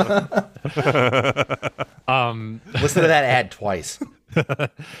good one. Listen to that ad twice.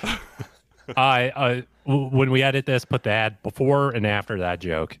 When we edit this, put the ad before and after that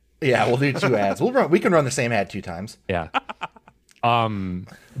joke. Yeah, we'll do 2 ads. We can run the same ad 2 times. Yeah.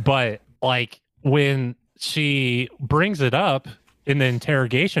 But like when she brings it up in the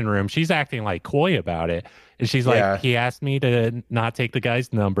interrogation room, she's acting like coy about it. And she's like, he asked me to not take the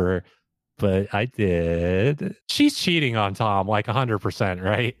guy's number, but I did. She's cheating on Tom like 100%,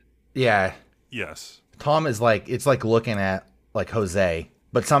 right? Yeah. Yes. Tom is like, it's like looking at like Jose,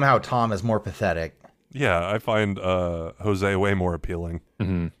 but somehow Tom is more pathetic. Yeah, I find Jose way more appealing.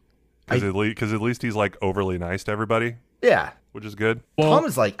 Because at least he's like overly nice to everybody, Yeah. which is good. Well, Tom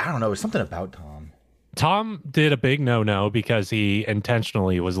is like, I don't know, something about Tom. Tom did a big no because he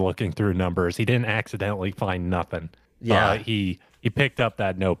intentionally was looking through numbers. He didn't accidentally find nothing. Yeah. He picked up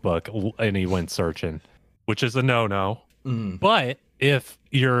that notebook and he went searching, which is a no. But if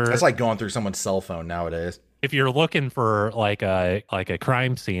you're It's like going through someone's cell phone nowadays. if you're looking for like a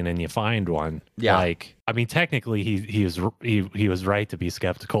crime scene and you find one, Yeah. like I mean, technically he was right to be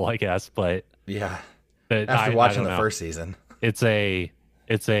skeptical, I guess, but Yeah. that After I watching don't the know. first season. It's a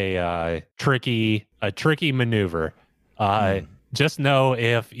tricky maneuver. Just know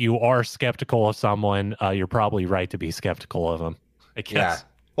if you are skeptical of someone, you're probably right to be skeptical of them. I guess. Yeah.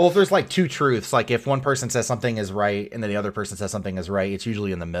 Well, if there's like two truths, like if one person says something is right and then the other person says something is right, it's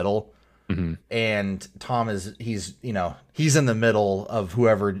usually in the middle. And Tom he's in the middle of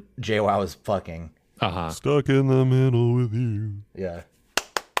whoever JWoww is fucking. Stuck in the middle with you. Yeah.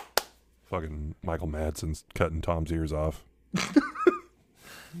 Fucking Michael Madsen's cutting Tom's ears off.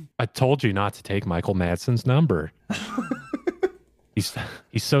 I told you not to take Michael Madsen's number. He's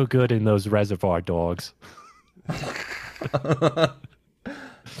so good in those Reservoir Dogs.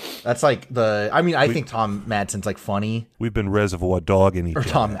 That's like I think Tom Madsen's like funny. We've been Reservoir Dogging each Or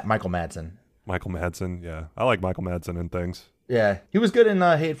other. Michael Madsen. Michael Madsen, yeah. I like Michael Madsen and things. Yeah. He was good in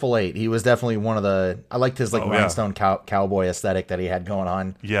Hateful Eight. He was definitely one of I liked his like Oh, yeah. rhinestone cowboy aesthetic that he had going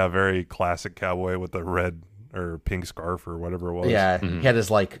on. Yeah, very classic cowboy with the red or pink scarf or whatever it was. Yeah. He had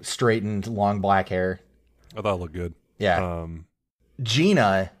his like straightened long black hair. I thought it looked good. Yeah.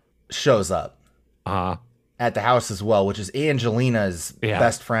 Gina shows up at the house as well, which is Angelina's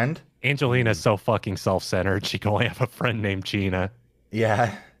best friend. Angelina's so fucking self-centered. She can only have a friend named Gina.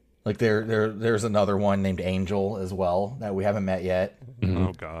 Yeah. Like there's another one named Angel as well that we haven't met yet.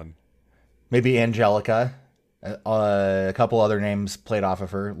 Oh, God. Maybe Angelica. A couple other names played off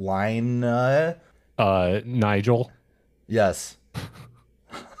of her. Nigel. Yes.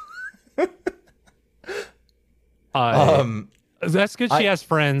 That's good she has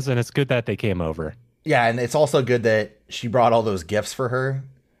friends, and it's good that they came over. Yeah, and it's also good that she brought all those gifts for her.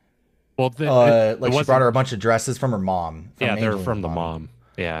 Well, She brought her a bunch of dresses from her mom. Yeah, they're Angelina's from the mom.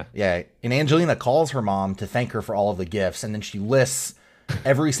 Yeah. Yeah, and Angelina calls her mom to thank her for all of the gifts, and then she lists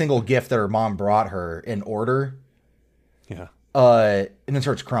every single gift that her mom brought her in order. Yeah. And then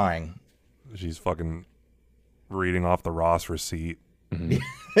starts crying. She's fucking reading off the Ross receipt.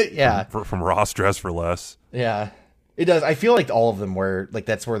 Yeah, From Ross Dress for Less. yeah. It does. I feel like all of them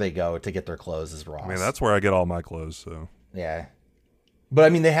that's where they go to get their clothes is Ross. I mean, that's where I get all my clothes, so. Yeah. But I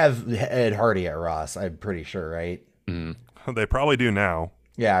mean, they have Ed Hardy at Ross, I'm pretty sure, right? They probably do now.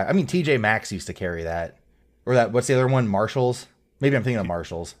 Yeah. I mean, TJ Maxx used to carry that. Or what's the other one? Marshalls? Maybe I'm thinking of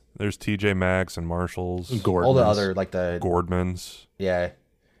Marshalls. There's TJ Maxx and Marshalls. Gordon's. All the other, like the. Gordman's. Yeah.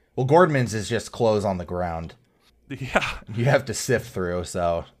 Well, Gordman's is just clothes on the ground. Yeah. You have to sift through,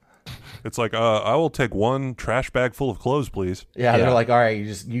 so. It's like, I will take one trash bag full of clothes, please. Yeah, they're like, all right,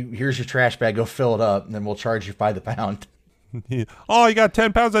 here's your trash bag, go fill it up, and then we'll charge you by the pound. Oh, you got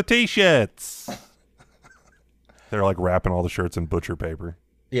 10 pounds of T-shirts. They're like wrapping all the shirts in butcher paper.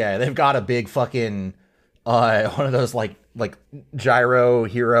 Yeah, they've got a big fucking one of those like gyro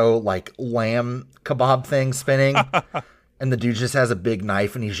hero like lamb kebab thing spinning. And the dude just has a big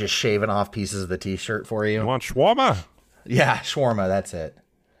knife and he's just shaving off pieces of the t-shirt for you. You want shawarma? Yeah, shawarma, that's it.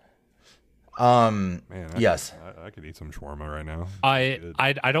 Man, Yes. I could eat some shawarma right now.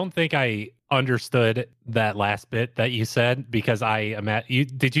 I don't think I understood that last bit that you said because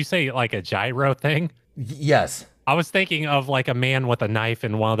did you say like a gyro thing? Yes. I was thinking of like a man with a knife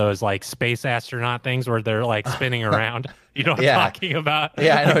in one of those like space astronaut things where they're like spinning around. You know what Yeah. I'm talking about?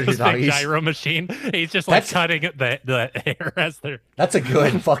 Yeah, I know what you're Those big talking- gyro machine. He's just like cutting the air as they're. That's a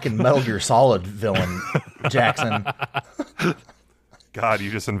good fucking Metal Gear Solid villain, Jackson. God,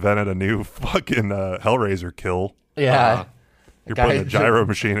 you just invented a new fucking Hellraiser kill. Yeah. You're putting a gyro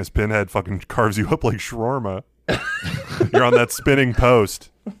machine as Pinhead fucking carves you up like shawarma. You're on that spinning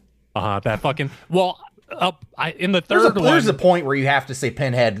post. That fucking in the third one. There's a point where you have to say,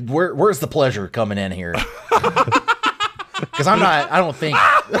 Pinhead, where's the pleasure coming in here? Because I don't think.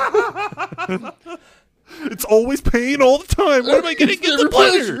 It's always pain all the time. What am I going to get the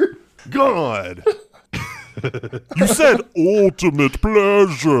pleasure? God. You said ultimate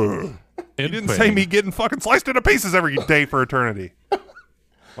pleasure. You didn't say me getting fucking sliced into pieces every day for eternity.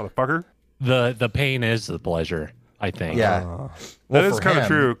 Motherfucker. The pain is the pleasure, I think. Yeah. That is for kind of him-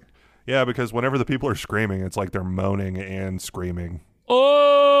 true. Yeah, because whenever the people are screaming, it's like they're moaning and screaming.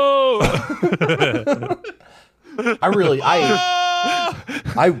 Oh!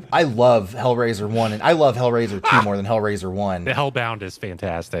 I love Hellraiser 1, and I love Hellraiser 2 more than Hellraiser 1. The Hellbound is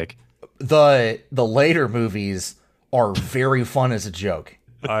fantastic. The later movies are very fun as a joke.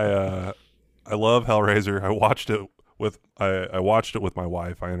 I love Hellraiser. I watched it with my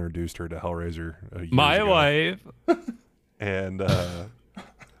wife. I introduced her to Hellraiser. Years My ago. wife. And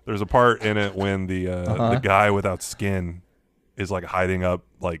there's a part in it when the guy without skin is like hiding up,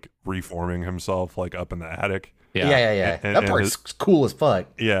 like reforming himself, like up in the attic. Yeah. And- That and part's cool as fuck.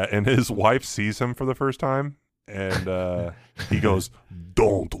 Yeah, and his wife sees him for the first time, and he goes,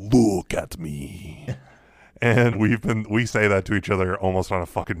 "Don't look at me." And we say that to each other almost on a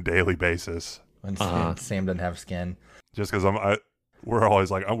fucking daily basis, When Sam doesn't have skin. just because we're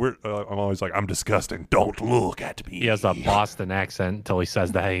always like, I'm always like, I'm disgusting. Don't look at me. He has a Boston accent until he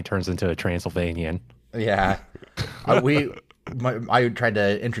says that he turns into a Transylvanian. Yeah. I tried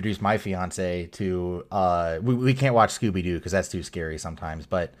to introduce my fiance to we can't watch Scooby-Doo because that's too scary sometimes,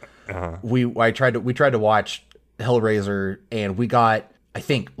 but we tried to watch Hellraiser, and we got, I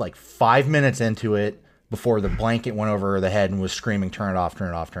think, like 5 minutes into it before the blanket went over her head and was screaming, "Turn it off, turn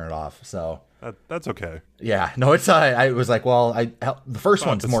it off, turn it off." So That's okay. yeah, no, it's I was like, well, the first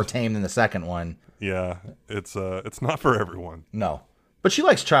one's more tame than the second one. Yeah, it's not for everyone. No, but she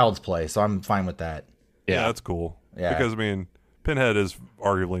likes Child's Play, so I'm fine with that. Yeah, that's cool. Yeah. Because I mean, Pinhead is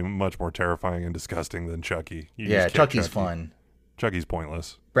arguably much more terrifying and disgusting than Chucky. You Yeah, just kill Chucky's Chucky. fun. Chucky's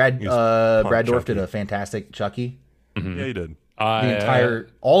pointless. Brad You just punch Brad Dourif Chucky. did a fantastic Chucky. Yeah, he did. The entire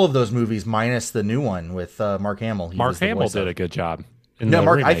all of those movies minus the new one with Mark Hamill. He Mark was the Hamill voice did of- a good job. in No, the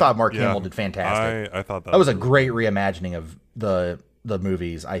Mark. I remake. thought Mark Yeah. Hamill did fantastic. I thought That was a great reimagining of the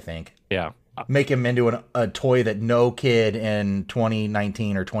movies. I think Yeah. make him into a toy that no kid in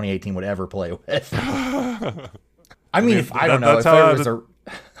 2019 or 2018 would ever play with. I mean, if I don't know if that's how there I was a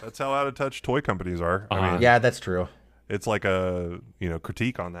That's how out of touch toy companies are. I Uh-huh. mean, yeah, that's true. it's like a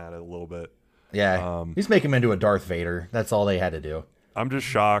critique on that a little bit. Yeah, he's making him into a Darth Vader. That's all they had to do. I'm just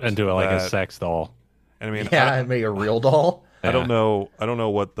shocked. And do it like a that- sex doll. And I mean, Yeah, and make a real doll. I don't know. I don't know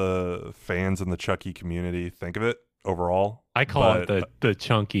what the fans in the Chucky community think of it overall. I call but, it the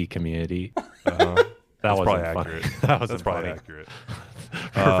chunky community. That That was wasn't probably funny. accurate. That wasn't That's probably funny. accurate.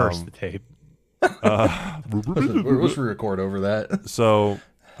 Reverse the tape. Let's re-record over that. So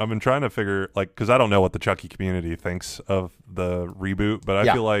I've been trying to figure, like, because I don't know what the Chucky community thinks of the reboot, but I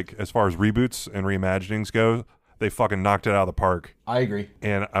Yeah. feel like as far as reboots and reimaginings go, they fucking knocked it out of the park. I agree.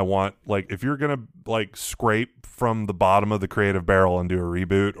 And I want, like, if you're gonna like scrape from the bottom of the creative barrel and do a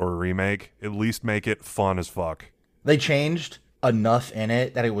reboot or a remake, at least make it fun as fuck. They changed enough in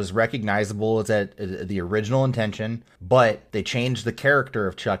it that it was recognizable as the original intention, but they changed the character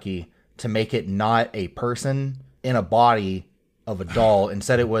of Chucky to make it not a person in a body of a doll.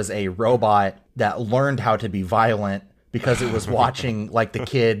 Instead, it was a robot that learned how to be violent because it was watching like the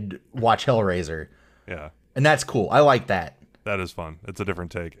kid watch Hellraiser. Yeah, And that's cool. I like that. that is fun. It's a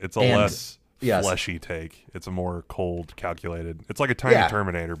different take. It's a And- less yes. fleshy take. It's a more cold, calculated. It's like a tiny Yeah.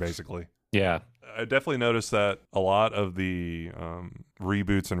 Terminator, basically. Yeah. I definitely noticed that a lot of the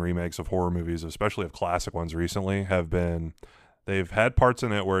reboots and remakes of horror movies, especially of classic ones recently, they've had parts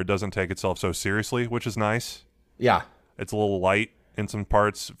in it where it doesn't take itself so seriously, which is nice. Yeah. It's a little light in some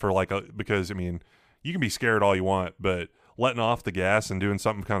parts because I mean, you can be scared all you want, but letting off the gas and doing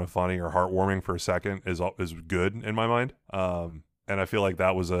something kind of funny or heartwarming for a second is good in my mind. And I feel like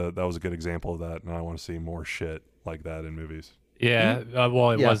that was a good example of that, and I want to see more shit like that in movies. Yeah. Hmm?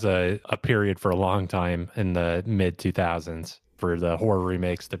 Well, it Yeah. was a period for a long time in the mid 2000s for the horror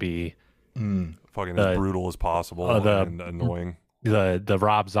remakes to be Fucking as brutal as possible and annoying. the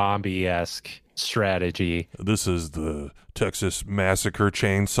Rob Zombie-esque strategy. This is the Texas Massacre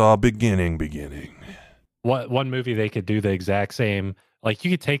Chainsaw beginning. One movie they could do the exact same, like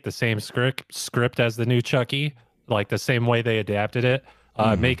you could take the same script as the new Chucky, like the same way they adapted it,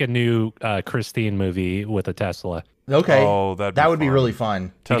 make a new Christine movie with a Tesla. Okay. Oh, that would be fun. really fun.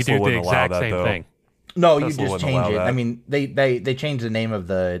 You Tesla could do the wouldn't allow exact that same though. thing. No, you Tesla just wouldn't change allow it. that. I mean, they changed the name of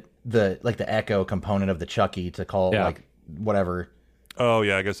the like the Echo component of the Chucky to call it Yeah. like whatever. Oh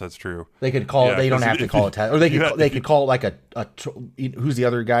yeah, I guess that's true. They could call Yeah, it. They don't 'cause have to if call you- it Tesla, or they you could had- they could call it like who's the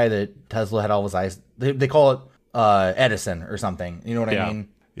other guy that Tesla had all his eyes. They call it Edison or something. You know what Yeah. I mean?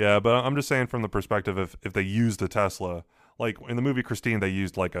 Yeah, but I'm just saying from the perspective if they used a Tesla, like in the movie Christine, they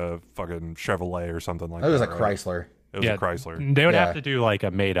used like a fucking Chevrolet or something like That was a right? Chrysler. It was a Chrysler. They would Yeah. have to do like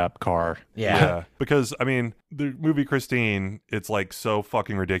a made-up car. Yeah. Because I mean, the movie Christine, it's like so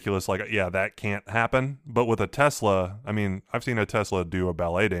fucking ridiculous. Like, yeah, that can't happen. But with a Tesla, I mean, I've seen a Tesla do a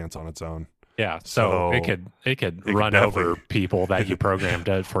ballet dance on its own. Yeah, so it could run over people that you programmed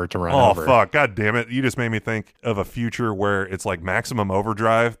it for it to run over. Oh fuck! God damn it! You just made me think of a future where it's like maximum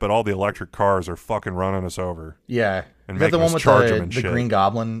overdrive, but all the electric cars are fucking running us over. Yeah. And Is that the making one us with charge 'em the and shit. Green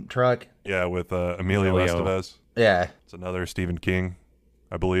Goblin truck? Yeah, with Emilio Estevez. Yeah. It's another Stephen King,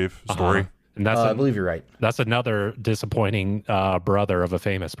 I believe, story. And that's I believe you're right. that's another disappointing brother of a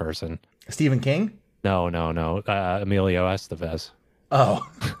famous person. Stephen King? No, Emilio Estevez. Oh.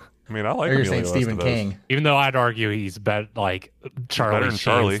 I mean, I like You're Emilio saying Stephen Estevez. King. Even though I'd argue he's like Charlie better than Sheen's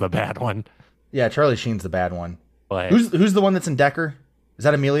Charlie. the bad one. Yeah, Charlie Sheen's the bad one. But Who's the one that's in Decker? Is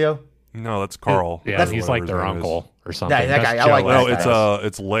that Emilio? No, that's Carl. yeah, Or he's whatever like his their name is. uncle or something. that That's guy, I Joe like that No, guy.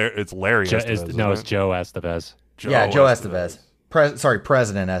 it's Larry. Estevez, it's isn't Joe Estevez. it? Joe Estevez.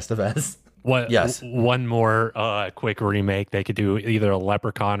 President Estevez. What? Yes. One more quick remake. They could do either a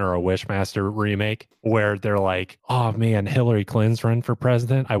Leprechaun or a Wishmaster remake, where they're like, "Oh man, Hillary Clinton's run for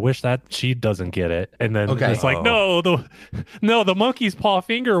president. I wish that she doesn't get it." And then Okay. it's like, no, the monkey's paw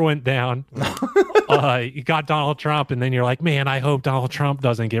finger went down. You got Donald Trump, and then you're like, man, I hope Donald Trump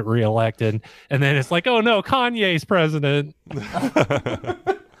doesn't get reelected. And then it's like, oh no, Kanye's president.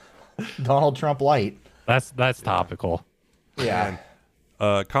 Donald Trump light. That's topical. Yeah.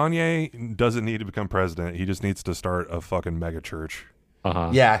 Kanye doesn't need to become president. He just needs to start a fucking mega church.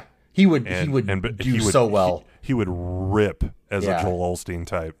 Yeah. He would But do so well. He would rip as Yeah. a Joel Osteen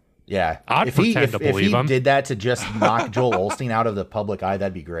type. Yeah. I'd if he pretend to believe him. did that to just knock Joel Olstein out of the public eye,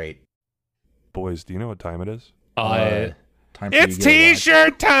 that'd be great. Boys, do you know what time it is? Time for you It's to get a watch.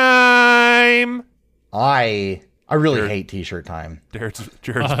 T-shirt time. I really Jared- hate T-shirt time. Jared's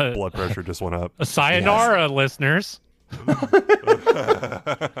Uh, blood pressure just went up. Sayonara, listeners.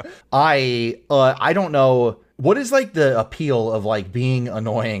 I don't know what is like the appeal of like being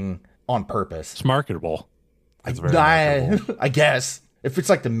annoying on purpose. It's marketable. It's very marketable. I guess if it's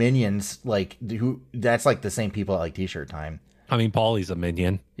like the minions, like who that's like the same people at like T-shirt time. I mean, Paulie's a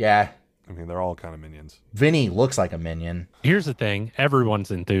minion. Yeah, I mean, they're all kind of minions. Vinny looks like a minion. Here's the thing: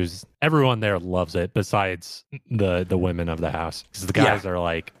 everyone's enthused. Everyone there loves it, besides the women of the house, because the guys are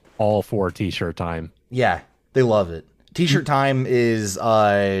like all for T-shirt time. Yeah, they love it. T-shirt time is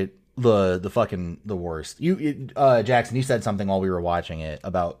the fucking the worst. Jackson, you said something while we were watching it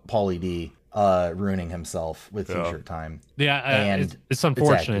about Paulie D ruining himself with T-shirt time. Yeah, And it's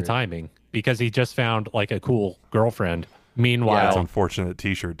unfortunate accurate. timing because he just found like a cool girlfriend. It's Meanwhile, unfortunate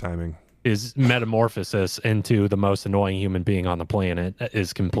T-shirt timing. his metamorphosis into the most annoying human being on the planet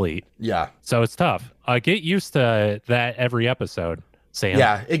is complete. Yeah. So it's tough. Get used to that every episode, Sam.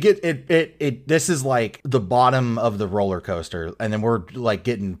 Yeah, this is like the bottom of the roller coaster, and then we're like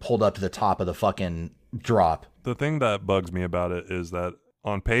getting pulled up to the top of the fucking drop. The thing that bugs me about it is that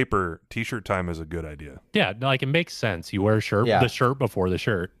on paper, T-shirt time is a good idea. Yeah, like it makes sense. You wear a shirt, Yeah. the shirt before the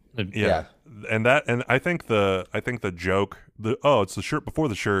shirt. Yeah. And I think the joke, it's the shirt before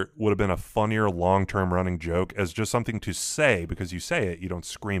the shirt would have been a funnier long-term running joke as just something to say, because you say it, you don't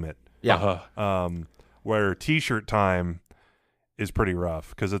scream it. Yeah. Where T-shirt time is pretty rough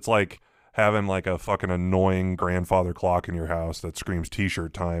because it's like having like a fucking annoying grandfather clock in your house that screams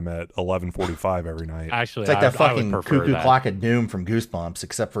T-shirt time at 11:45 every night. Actually, It's like that I would fucking prefer cuckoo that. clock of doom from Goosebumps,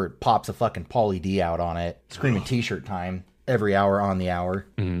 except for it pops a fucking Pauly D out on it, screaming T-shirt time every hour on the hour.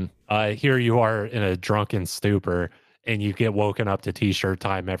 Here you are in a drunken stupor, and you get woken up to T-shirt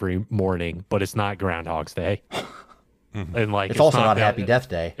time every morning, but it's not Groundhog's Day. And like It's also not the- Happy Death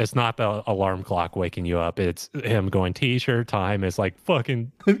Day. It's not the alarm clock waking you up. It's him going T-shirt time. It's like fucking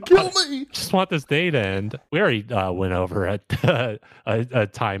Kill me! just want this day to end. We already went over a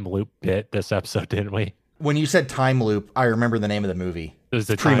time loop bit this episode, didn't we? When you said time loop, I remember the name of the movie. It was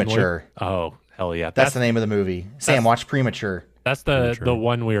the time loop. Premature. Oh hell yeah! That's the name of the movie. Sam, watch Premature. That's the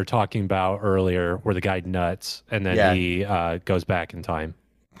one we were talking about earlier, where the guy nuts and then Yeah. he goes back in time.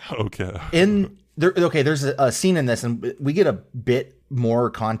 Okay. There's a scene in this, and we get a bit more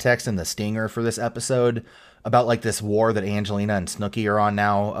context in the stinger for this episode about like this war that Angelina and Snooki are on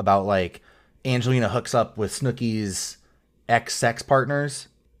now. About like Angelina hooks up with Snooki's ex-sex partners,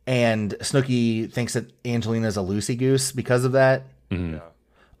 and Snooki thinks that Angelina's a loosey goose because of that. The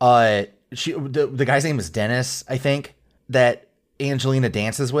guy's name is Dennis, I think, that Angelina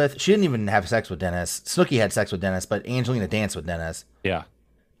dances with. She didn't even have sex with Dennis. Snooki had sex with Dennis, but Angelina danced with Dennis. Yeah.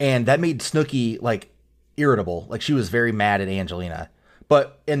 And that made Snooki like irritable. Like she was very mad at Angelina.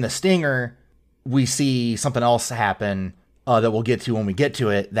 But in the stinger, we see something else happen that we'll get to when we get to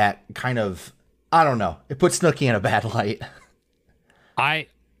it. That kind of, I don't know. It puts Snooki in a bad light.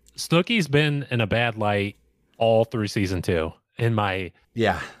 Snooki's been in a bad light all through season 2.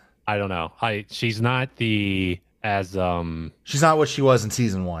 Yeah. I don't know. She's not she's not what she was in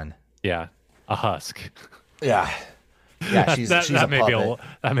season 1. Yeah. a husk. Yeah. Yeah, she's a that may puppet.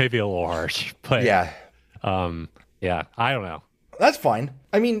 that may be a little harsh, but Yeah. yeah, I don't know. That's fine.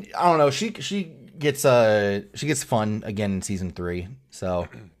 I mean, I don't know. She gets fun again in season 3. So,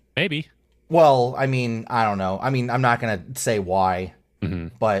 Maybe. well, I mean, I don't know. I mean, I'm not gonna say why,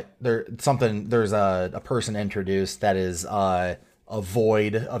 but there's a person introduced that is a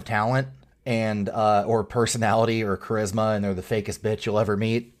void of talent and or personality or charisma, and they're the fakest bitch you'll ever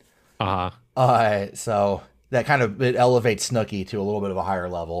meet. So that kind of it elevates Snooki to a little bit of a higher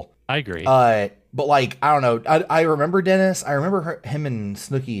level. I agree. But like, I don't know. I remember Dennis. I remember him and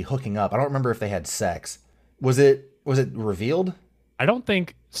Snooki hooking up. I don't remember if they had sex. Was it revealed? I don't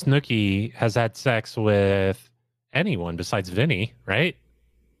think Snooki has had sex with anyone besides Vinny, right?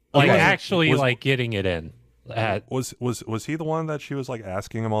 Like Okay. actually like getting it in. Was he the one that she was like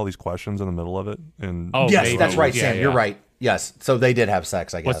asking him all these questions in the middle of it? And Oh, Yes, maybe. that's right, Yeah, Sam. yeah. You're right. Yes. So they did have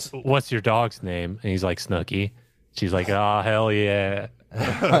sex, I guess. What's your dog's name? And he's like Snooki. She's like, oh hell yeah.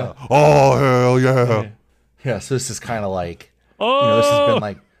 oh hell yeah. Yeah. So this is kind of like, Oh, this has been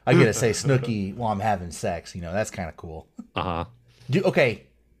like, I get to say Snooki while I'm having sex. That's kind of cool. Okay.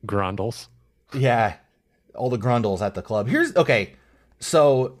 Grundles. Yeah. All the grundles at the club. Okay.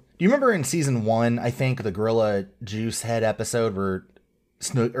 So do you remember in season 1, I think the Gorilla Juice Head episode where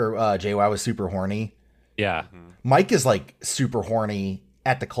JY was super horny? Yeah. Mike is like super horny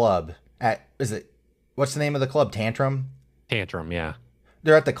at the club. What's the name of the club? Tantrum? Tantrum, yeah.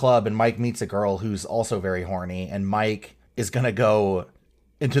 They're at the club and Mike meets a girl who's also very horny, and Mike is going to go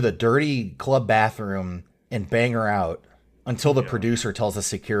into the dirty club bathroom and bang her out until the producer tells the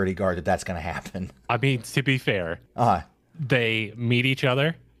security guard that that's going to happen. I mean, to be fair, Uh-huh. they meet each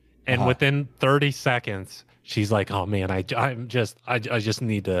other, and within 30 seconds, she's like, "Oh man, I just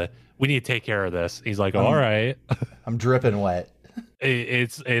need to. We need to take care of this." He's like, "All right." I'm dripping wet.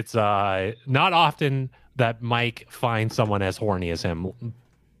 It's not often that Mike finds someone as horny as him.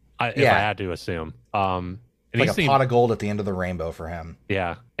 If I had to assume. And Like he a seemed, pot of gold at the end of the rainbow for him.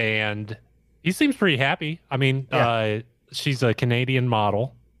 yeah, and he seems pretty happy. I mean, Yeah. she's a Canadian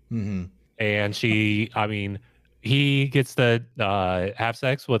model, and he gets to have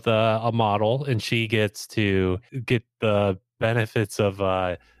sex with a model, and she gets to get the benefits of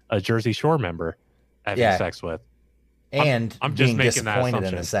a Jersey Shore member having sex with. And I'm just being making that disappointed in the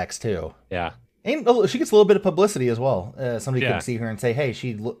assumption. sex, too. Yeah. And she gets a little bit of publicity as well. Somebody Yeah. could see her and say, hey,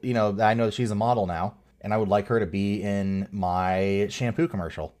 I know she's a model now, and I would like her to be in my shampoo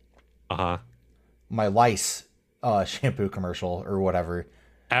commercial. My Lice shampoo commercial or whatever.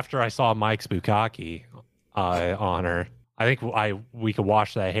 After I saw Mike's bukkake on her, I think we could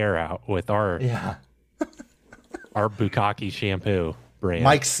wash that hair out with our Yeah. bukkake shampoo brand.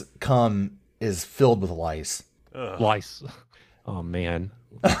 Mike's cum is filled with lice. Lice. Oh man.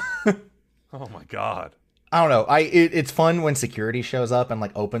 Oh my god. I don't know. It's fun when security shows up and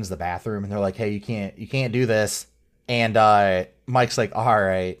like opens the bathroom and they're like, "Hey, you can't do this." And Mike's like, "All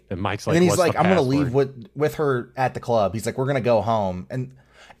right." And Mike's And like, then he's "What's like, the "I'm gonna password?" leave with her at the club." He's like, "We're gonna go home." And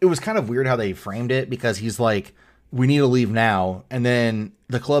it was kind of weird how they framed it because he's like, "We need to leave now," and then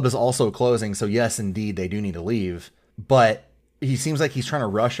the club is also closing. So yes, indeed, they do need to leave. But he seems like he's trying to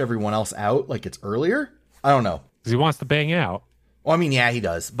rush everyone else out, like it's earlier. I don't know. 'Cause he wants to bang out. Well, I mean, yeah, he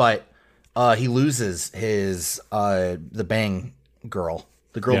does, but he loses his the bang girl,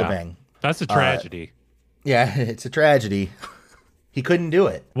 the girl to Yeah. bang. That's a tragedy. Yeah, it's a tragedy. He couldn't do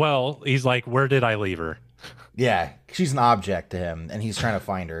it. Well, he's like, "Where did I leave her?" Yeah, she's an object to him, and he's trying to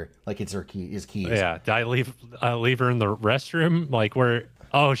find her like it's his keys. Yeah, did I leave her in the restroom? Like where?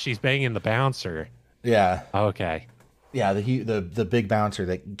 Oh, she's banging the bouncer. yeah, Okay. yeah. The big bouncer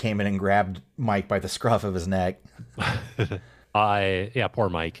that came in and grabbed Mike by the scruff of his neck. Yeah, poor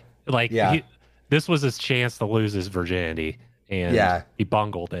Mike. Like, Yeah. this was his chance to lose his virginity, and Yeah. he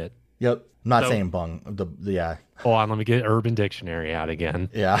bungled it. Yep. I'm not So- saying bung. Yeah. Hold on, let me get Urban Dictionary out again.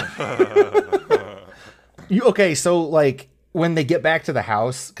 Yeah. Okay, so like when they get back to the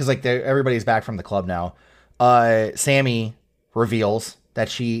house, because like everybody's back from the club now, Sammy reveals that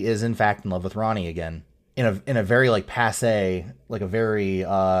she is in fact in love with Ronnie again in a very like passe, like a very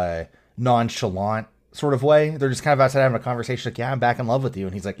nonchalant sort of way. They're just kind of outside having a conversation, like, "Yeah, I'm back in love with you,"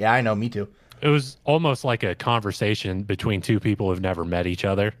 and he's like, "Yeah, I know, me too." It was almost like a conversation between two people who've never met each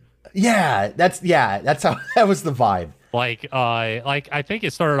other. That's how that was the vibe. Like I think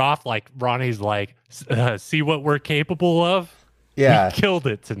it started off like Ronnie's like, "See what we're capable of? Yeah, We killed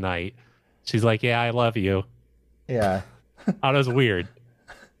it tonight." She's like, "Yeah, I love you." yeah. Oh, that was weird.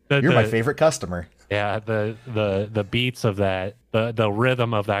 You're my favorite customer. Yeah, the beats of that, the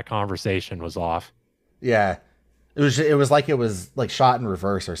rhythm of that conversation was off. Yeah. It was like shot in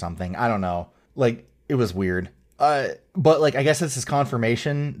reverse or something. I don't know. Like, it was weird. But like, I guess this is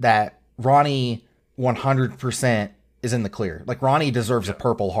confirmation that Ronnie 100% is in the clear. Like, Ronnie deserves a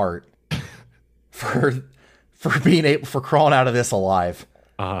Purple Heart for crawling out of this alive.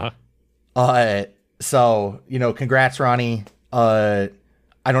 So, you know, congrats, Ronnie. I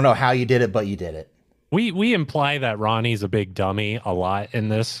don't know how you did it, but you did it. We imply that Ronnie's a big dummy a lot in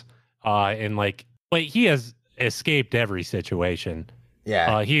this. And like he has escaped every situation.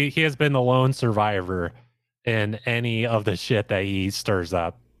 Yeah. He has been the lone survivor in any of the shit that he stirs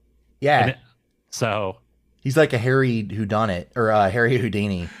up. Yeah. So he's like a Harry whodunit, or Harry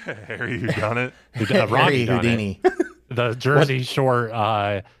Houdini. Harry Whodunit. Harry Houdini. The Jersey Shore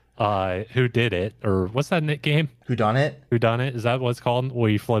Who Did It, or what's that game? Whodunit? Who Done It? Is that what it's called?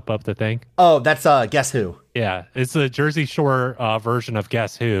 Where you flip up the thing? Oh, that's Guess Who? Yeah, it's the Jersey Shore version of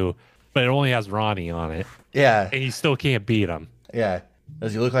Guess Who, but it only has Ronnie on it, Yeah. and you still can't beat him. Yeah.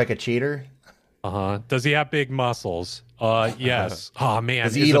 Does he look like a cheater? Does he have big muscles? Yes. Oh man,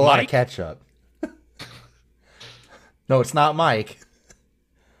 Does he is eat it a lot Mike? of ketchup? No, it's not Mike.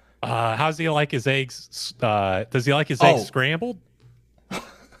 How's he like his eggs? Does he like his eggs scrambled?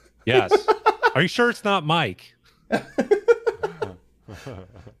 Yes. Are you sure it's not Mike?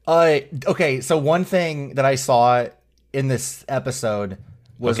 Okay, so one thing that I saw in this episode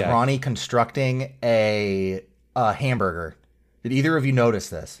was Ronnie constructing a hamburger. Did either of you notice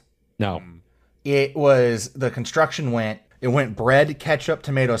this? No. It was, the construction went bread, ketchup,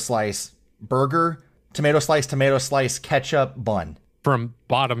 tomato slice, burger, tomato slice, ketchup, bun. From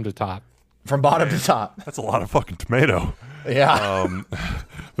bottom to top. From bottom to top. That's a lot of fucking tomato. Yeah.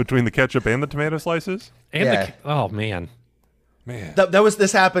 Between the ketchup and the tomato slices. And Yeah. oh man. Man.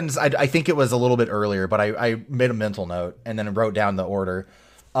 This happens, I think it was a little bit earlier, but I made a mental note and then wrote down the order.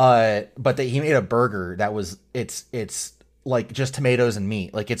 But he made a burger that was, it's like just tomatoes and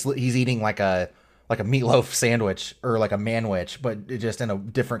meat. Like he's eating like a meatloaf sandwich or like a manwich, but it just in a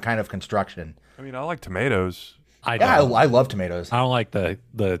different kind of construction. I mean, I like tomatoes. I love tomatoes. I don't like the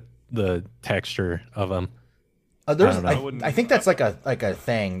texture of them. I think that's like a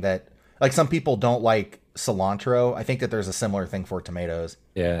thing that, like, some people don't like cilantro. I think that there's a similar thing for tomatoes.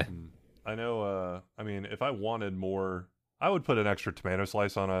 Yeah. I know. I mean, if I wanted more, I would put an extra tomato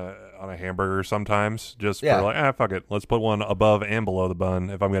slice on a hamburger sometimes, just for like, fuck it, let's put one above and below the bun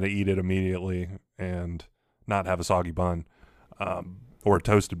if I'm gonna eat it immediately and not have a soggy bun, or a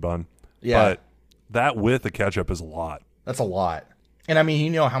toasted bun. Yeah. But that with the ketchup is a lot. That's a lot. And I mean, you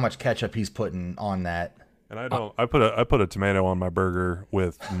know how much ketchup he's putting on that. And I don't. I put a tomato on my burger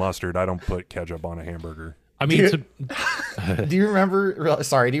with mustard. I don't put ketchup on a hamburger. I mean, Do you remember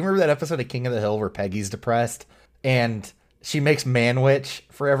that episode of King of the Hill where Peggy's depressed and she makes manwich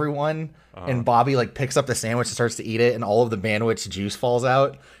for everyone, and Bobby like picks up the sandwich and starts to eat it, and all of the manwich juice falls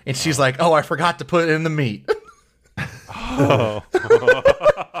out, and she's like, "Oh, I forgot to put it in the meat."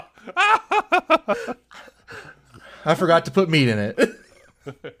 I forgot to put meat in it.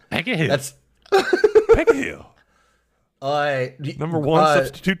 Peggy. That's Peggy Hill, number one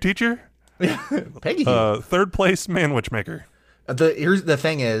substitute teacher. Peggy Hill. Third place manwich maker. Here's the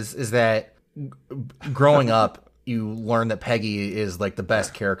thing is that growing up, you learn that Peggy is like the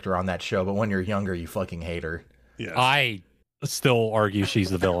best character on that show, but when you're younger, you fucking hate her. Yes. I still argue she's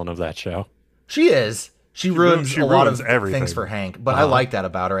the villain of that show. She is. She ruins a lot of everything. things for Hank, but I like that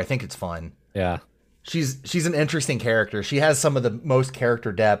about her. I think it's fun. Yeah. She's an interesting character. She has some of the most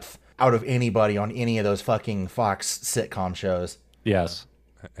character depth out of anybody on any of those fucking Fox sitcom shows. Yes.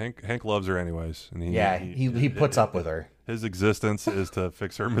 Hank loves her anyways, and he puts up with her. His existence is to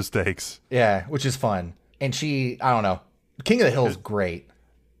fix her mistakes. Yeah, which is fun. And she, I don't know, King of the Hill is great.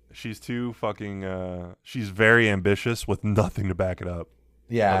 She's too fucking. She's very ambitious with nothing to back it up.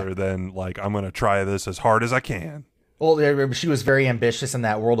 Yeah. Other than like, I'm gonna try this as hard as I can. Well, she was very ambitious in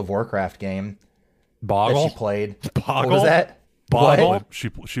that World of Warcraft game Boggle. that she played. Boggle? What was that? Boggle? What? She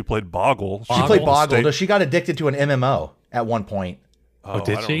played Boggle. She played Boggle. State- No, she got addicted to an MMO at one point. Oh,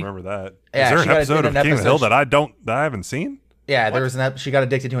 did I don't she? remember that. Yeah, Is there she an got episode of in an King of the Hill episode. that I haven't seen? Yeah, there was she got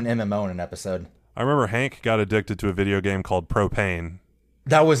addicted to an MMO in an episode. I remember Hank got addicted to a video game called Propane.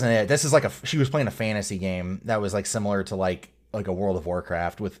 That wasn't it. This is like she was playing a fantasy game that was like similar to like a World of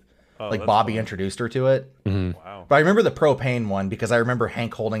Warcraft with like that's Bobby fun. introduced her to it. Wow. But I remember the Propane one because I remember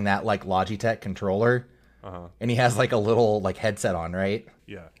Hank holding that like Logitech controller, and he has like a little like headset on, right?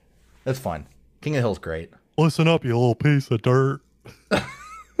 Yeah. That's fun. King of the Hill's great. Listen up, you little piece of dirt.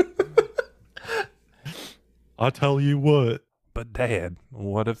 I tell you what. But Dad,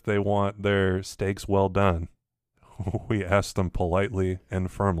 what if they want their steaks well done? We ask them politely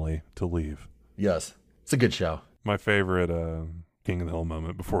and firmly to leave. Yes, it's a good show. My favorite King of the Hill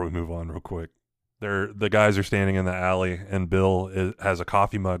moment before we move on real quick the guys are standing in the alley, and Bill has a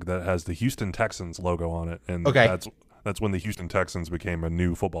coffee mug that has the Houston Texans logo on it, and that's when the Houston Texans became a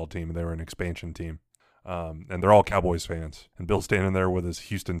new football team, and they were an expansion team. And they're all Cowboys fans, and Bill's standing there with his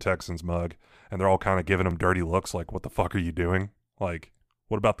Houston Texans mug, and they're all kind of giving him dirty looks, like, "What the fuck are you doing? Like,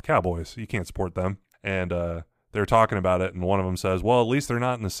 what about the Cowboys? You can't support them." And they're talking about it, and one of them says, "Well, at least they're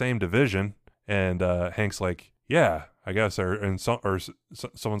not in the same division." And Hank's like, "Yeah, I guess."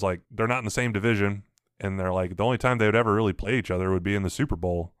 Someone's like, "They're not in the same division." And they're like, "The only time they would ever really play each other would be in the Super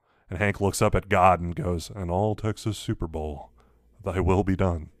Bowl." And Hank looks up at God and goes, "An all Texas Super Bowl, thy will be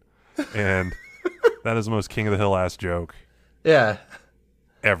done." And that is the most King of the Hill ass joke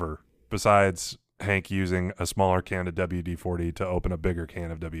ever. Besides Hank using a smaller can of WD-40 to open a bigger can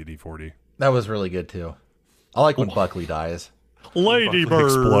of WD-40. That was really good too. I like when Buckley dies. Lady Buckley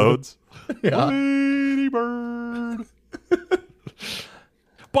explodes. Yeah. Lady Bird.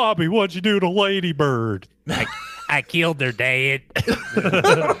 Bobby, what'd you do to Lady Bird? I killed her, Dad.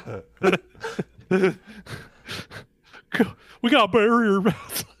 We got to bury her.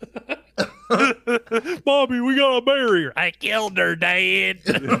 Bobby, we got to bury her. I killed her, Dad.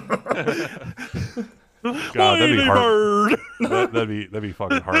 God, Lady Bird. that'd be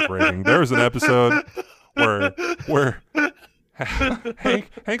fucking heartbreaking. There was an episode where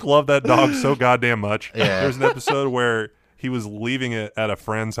Hank loved that dog so goddamn much. Yeah. There's an episode where he was leaving it at a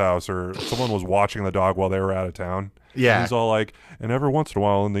friend's house, or someone was watching the dog while they were out of town. Yeah. And he's all like, "And every once in a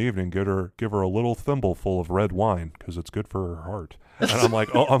while in the evening, give her a little thimble full of red wine because it's good for her heart." And I'm like,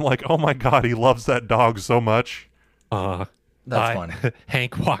 oh my God, he loves that dog so much. That's funny.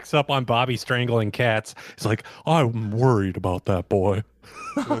 Hank walks up on Bobby strangling cats. He's like, "I'm worried about that boy."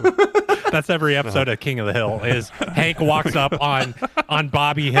 That's every episode of King of the Hill. Is Hank walks up on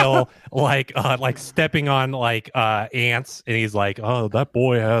Bobby Hill like stepping on ants, and he's like, "Oh, that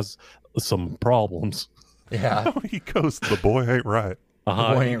boy has some problems." Yeah. He goes, "The boy ain't right." The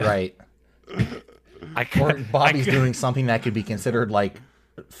boy ain't right. Or Bobby's doing something that could be considered like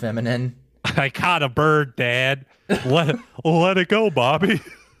feminine. I caught a bird, Dad. Let it go, Bobby.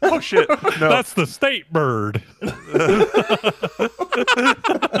 Oh shit! No, That's the state bird.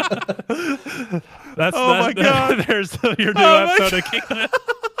 My God! There's your new episode of King.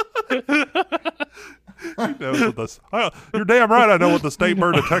 He knows what you're damn right. I know what the state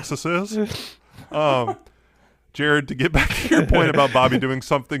bird of Texas is. Jared, to get back to your point about Bobby doing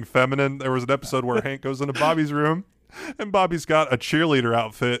something feminine, there was an episode where Hank goes into Bobby's room, and Bobby's got a cheerleader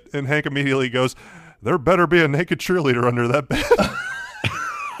outfit, and Hank immediately goes, "There better be a naked cheerleader under that bed."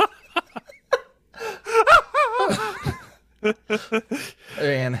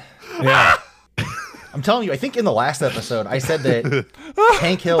 Man, Yeah. I'm telling you, I think in the last episode I said that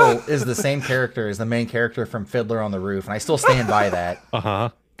Hank Hill is the same character as the main character from Fiddler on the Roof, and I still stand by that. Uh-huh.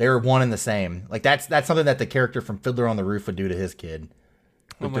 They were one and the same. Like that's something that the character from Fiddler on the Roof would do to his kid.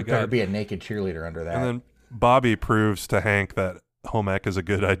 Oh my There better God. be a naked cheerleader under that. And then Bobby proves to Hank that home ec is a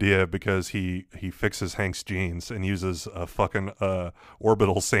good idea because he fixes Hank's jeans and uses a fucking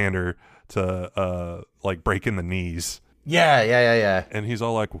orbital sander to break in the knees. Yeah. And he's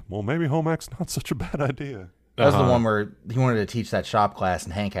all like, "Well, maybe home ec's not such a bad idea." That was the one where he wanted to teach that shop class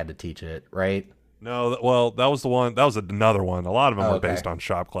and Hank had to teach it, right? No, well, that was the one. That was another one. A lot of them were okay. based on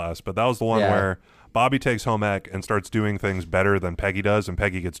shop class, but that was the one Yeah. where Bobby takes home ec and starts doing things better than Peggy does, and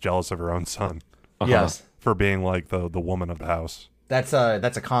Peggy gets jealous of her own son Yes. for being like the woman of the house. That's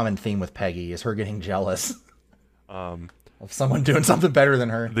a common theme with Peggy, is her getting jealous of someone doing something better than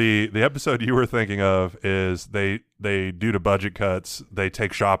her. The episode you were thinking of is they due to budget cuts, they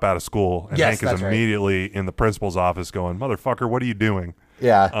take shop out of school, and Yes, Hank is that's right. immediately in the principal's office going, "Motherfucker, what are you doing?"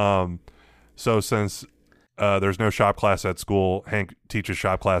 Yeah. So since there's no shop class at school, Hank teaches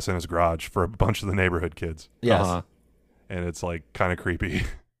shop class in his garage for a bunch of the neighborhood kids, Yes. and it's like kind of creepy.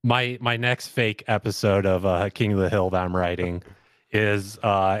 My next fake episode of King of the Hill that I'm writing is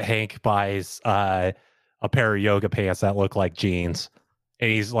Hank buys a pair of yoga pants that look like jeans,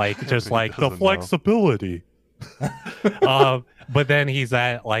 and he's like, just like the doesn't know. flexibility. But then he's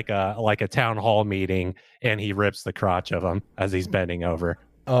at like a town hall meeting, and he rips the crotch of him as he's bending over.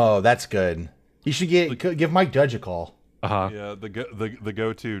 Oh, that's good. You should give Mike Judge a call. Yeah, the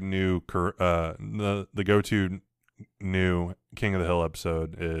go-to new King of the Hill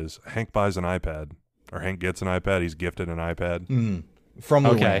episode is Hank buys an iPad, or Hank gets an iPad. He's gifted an iPad. From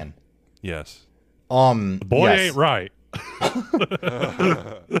Okay. Luann. Yes. The boy yes. ain't right.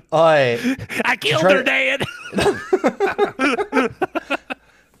 I killed Try her, to- Dad.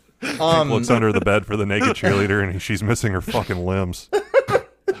 Hank looks under the bed for the naked cheerleader, and she's missing her fucking limbs.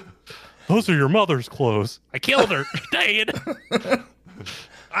 Those are your mother's clothes. I killed her, Dad.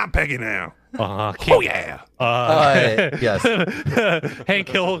 I'm Peggy now. Oh yeah. Yes. Hank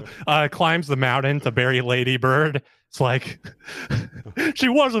Hill climbs the mountain to bury Lady Bird. It's like she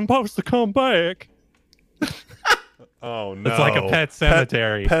wasn't supposed to come back. Oh no. It's like a pet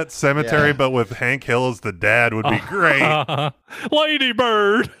cemetery. Pet cemetery, Yeah. but with Hank Hill as the dad would be great. Lady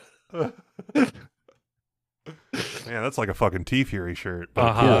Bird. Man, that's like a fucking T Fury shirt, but a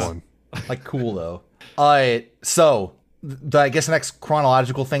Uh-huh. cool one. Like cool though. So I guess the next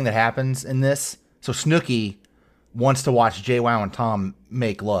chronological thing that happens in this. So Snooki wants to watch JWoww and Tom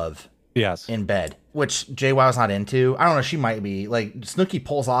make love Yes. in bed, which JWoww's not into. I don't know. She might be. Like Snooki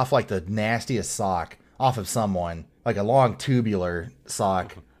pulls off like the nastiest sock off of someone, like a long tubular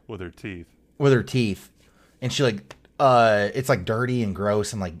sock With her teeth. with her teeth, and she like it's like dirty and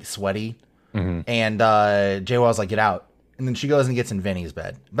gross and like sweaty. And JWoww's like, get out. And then she goes and gets in Vinny's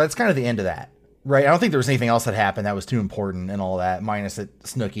bed. But it's kind of the end of that. Right? I don't think there was anything else that happened that was too important and all that, minus that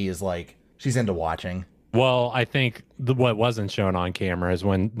Snooki is like, she's into watching. Well, I think what wasn't shown on camera is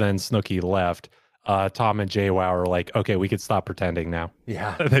when then Snooki left, Tom and JWoww were like, okay, we could stop pretending now.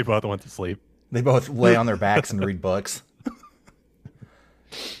 Yeah. They both went to sleep. They both lay on their backs and read books.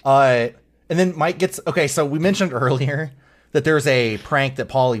 And then Mike gets, okay, so we mentioned earlier that there's a prank that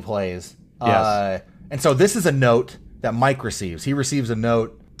Paulie plays. Yes. And so this is a note that Mike receives. He receives a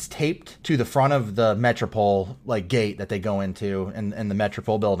note taped to the front of the Metropole like gate that they go into in the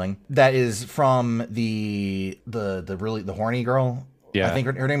Metropole building. That is from the horny girl. Yeah. I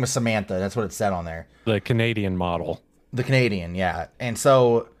think her name was Samantha. That's what it said on there. The Canadian model. The Canadian, yeah. And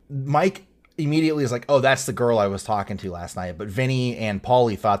so Mike immediately is like, oh, that's the girl I was talking to last night. But Vinny and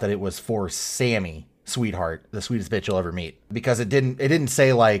Paulie thought that it was for Sammy, sweetheart, the sweetest bitch you'll ever meet. Because it didn't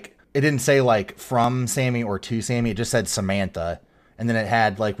say like from Sammy or to Sammy. It just said Samantha. And then it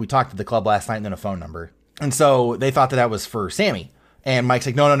had like, we talked to the club last night and then a phone number. And so they thought that was for Sammy. And Mike's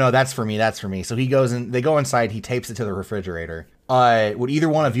like, no, that's for me. That's for me. So he goes and they go inside. He tapes it to the refrigerator. Would either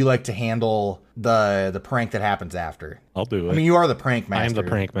one of you like to handle the prank that happens after? I'll do it. I mean, you are the prank master. I am the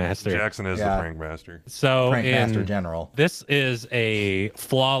prank master. Jackson is Yeah. the prank master. So Prank master in general. this is a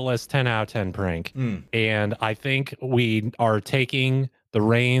flawless 10 out of 10 prank. And I think we are taking the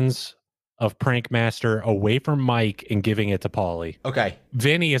reins of prank master away from Mike and giving it to Paulie. Okay.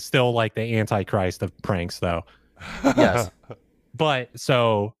 Vinny is still like the antichrist of pranks though. Yes. But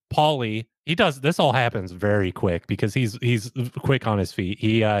so Paulie, he does this all happens very quick because he's quick on his feet.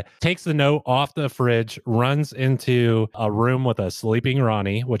 He takes the note off the fridge, runs into a room with a sleeping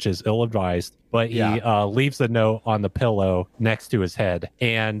Ronnie, which is ill-advised, but he leaves the note on the pillow next to his head.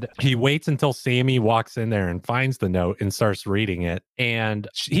 And he waits until Sammy walks in there and finds the note and starts reading it. And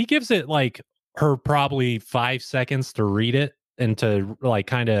he gives it like her probably 5 seconds to read it and to like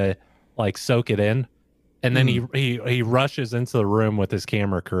kind of like soak it in. And then he rushes into the room with his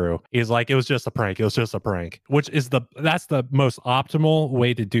camera crew. He's like, it was just a prank. It was just a prank, which is that's the most optimal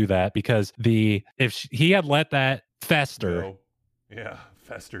way to do that, because he had let that fester, No. Yeah,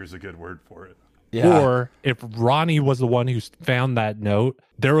 fester is a good word for it. Yeah. or if Ronnie was the one who found that note,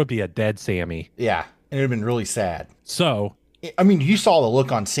 there would be a dead Sammy. Yeah. And it would have been really sad. So I mean, you saw the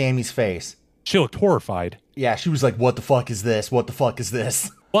look on Sammy's face. she looked horrified. Yeah, she was like, what the fuck is this? What the fuck is this?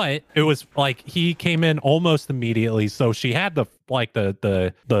 But it was like he came in almost immediately, so she had the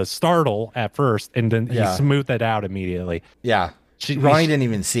startle at first, and then Yeah. he smoothed it out immediately. Yeah. Ronnie didn't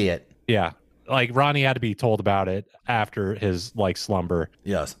even see it. Yeah, like Ronnie had to be told about it after his like slumber.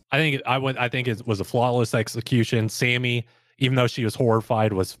 Yes. I think it was a flawless execution. Sammy, even though she was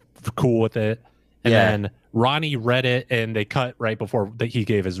horrified, was cool with it. And Yeah. then Ronnie read it, and they cut right before he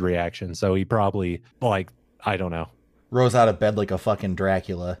gave his reaction. So he probably I don't know. Rose out of bed like a fucking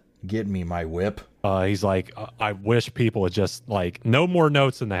Dracula. Get me my whip. He's like, I wish people would just like no more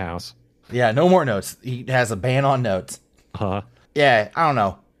notes in the house. Yeah, no more notes. He has a ban on notes. Huh? Yeah, I don't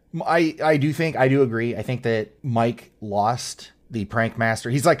know. I do agree. I think that Mike lost the prank master.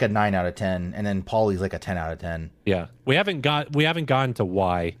 He's like a 9 out of 10, and then Paulie's like a 10 out of 10. Yeah. We haven't gotten to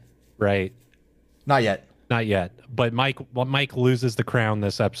why, right? Not yet. Not yet. But Mike loses the crown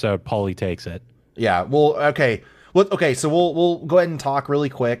this episode. Paulie takes it. Yeah. Well, okay. Well, okay. So we'll go ahead and talk really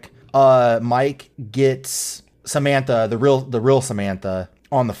quick. Mike gets Samantha, the real Samantha,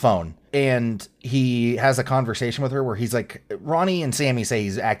 on the phone, and he has a conversation with her where he's like, Ronnie and Sammy say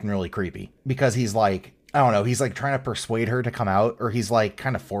he's acting really creepy because he's like, I don't know, he's like trying to persuade her to come out, or he's like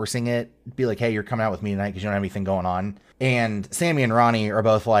kind of forcing it, be like, hey, you're coming out with me tonight because you don't have anything going on. And Sammy and Ronnie are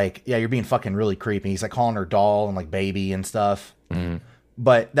both like, yeah, you're being fucking really creepy. He's like calling her doll and like baby and stuff.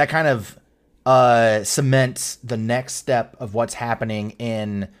 But that kind of cements the next step of what's happening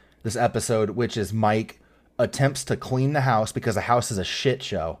in this episode, which is Mike attempts to clean the house because the house is a shit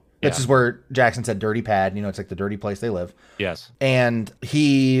show. Which is where Jackson said dirty pad. You know, it's like the dirty place they live. Yes. And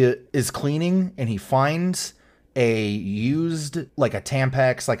he is cleaning and he finds a used, like a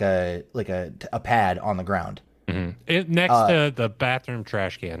Tampax, like a pad on the ground. Next to the bathroom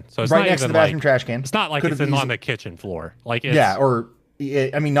trash can. So it's right not next to even the bathroom like, trash can. It's not like Could've it's on easy- the kitchen floor. Like it's, Yeah, or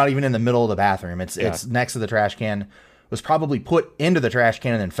I mean, not even in the middle of the bathroom. It's next to the trash can. Was probably put into the trash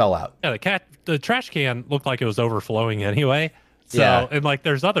can and then fell out. yeah, the trash can looked like it was overflowing anyway. So, Yeah. and like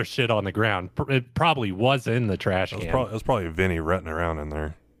there's other shit on the ground. It probably was in the trash can. It was probably Vinny retting around in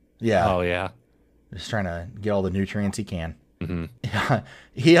there. Yeah. Oh yeah. Just trying to get all the nutrients he can.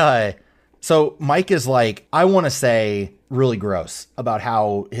 Yeah. So Mike is like, I want to say really gross about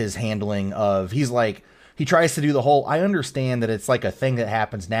how his handling of, he's like, he tries to do the whole, I understand that it's like a thing that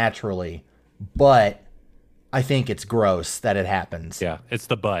happens naturally, but I think it's gross that it happens. Yeah. It's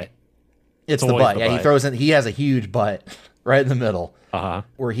the butt. It's the always butt. the Yeah. He butt. throws it. He has a huge butt right in the middle Uh-huh.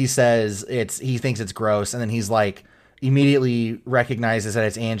 where he says he thinks it's gross. And then he's like, immediately recognizes that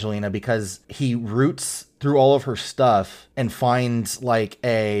it's Angelina because he roots through all of her stuff and finds like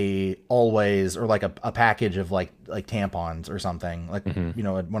a Always or like a package of like tampons or something, like you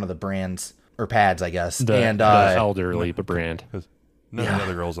know, one of the brands or pads, I guess. The elderly brand. Because none of the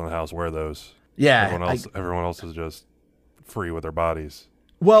other girls in the house wear those. Yeah, Everyone else is just free with their bodies.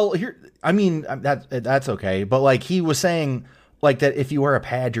 well, here, I mean, that's okay, but like he was saying, like that if you wear a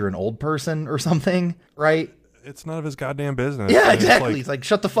pad, you're an old person or something, right? It's none of his goddamn business. Yeah, And exactly. It's like,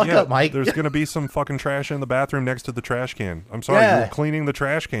 shut the fuck up, Mike. There's going to be some fucking trash in the bathroom next to the trash can. I'm sorry, Yeah. you were cleaning the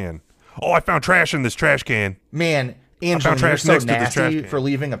trash can. Oh, I found trash in this trash can. Man, Angela, you're trash so next to this trash nasty can. for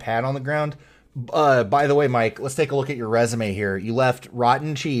leaving a pad on the ground. By the way, Mike, let's take a look at your resume here. You left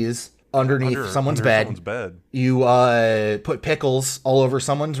rotten cheese underneath someone's bed. You put pickles all over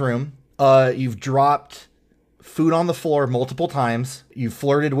someone's room. You've dropped food on the floor multiple times. You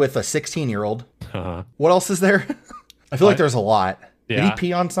flirted with a 16-year-old. Uh-huh. What else is there? I feel like there's a lot. Did he Yeah.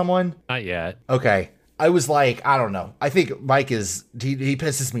 pee on someone? Not yet. Okay. I was like, I don't know. I think Mike he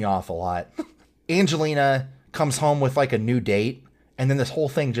pisses me off a lot. Angelina comes home with like a new date, and then this whole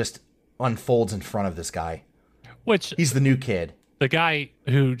thing just unfolds in front of this guy. Which He's the new kid. the guy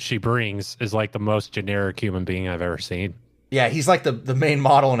who she brings is like the most generic human being I've ever seen. Yeah, he's like the main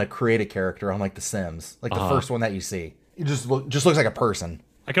model and a creative character on like The Sims. Like the Uh-huh. first one that you see. He just looks like a person.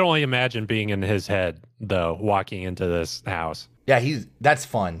 I can only imagine being in his head though, walking into this house Yeah, that's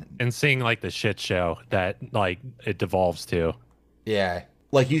fun. and seeing like the shit show that like it devolves to. Yeah.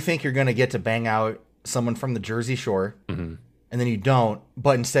 Like you think you're gonna get to bang out someone from the Jersey Shore, and then you don't,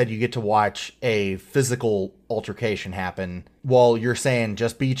 but instead you get to watch a physical altercation happen while you're saying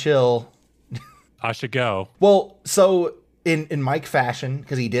just be chill. I should go. Well, so in Mike fashion,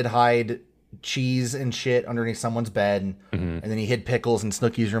 because he did hide cheese and shit underneath someone's bed, and then he hid pickles in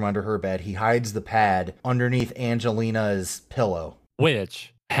Snooki's room under her bed, he hides the pad underneath Angelina's pillow.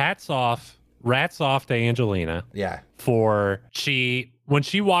 Which rats off to Angelina Yeah. for when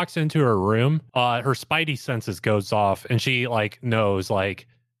she walks into her room, her spidey senses goes off and she like knows like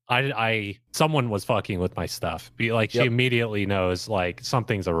someone was fucking with my stuff. She Yep. immediately knows like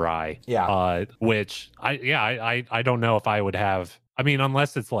something's awry. Yeah. Which I don't know if I would have. I mean,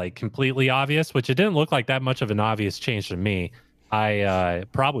 unless it's like completely obvious, which it didn't look like that much of an obvious change to me. I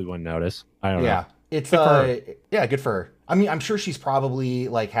probably wouldn't notice. I don't know. It's Good for her. yeah, good for her. I mean, I'm sure she's probably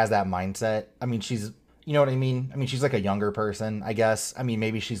like has that mindset. I mean, she's, you know what I mean? I mean, she's like a younger person, I guess. I mean,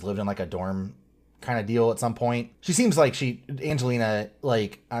 maybe she's lived in like a dorm kind of deal at some point. She seems like Angelina,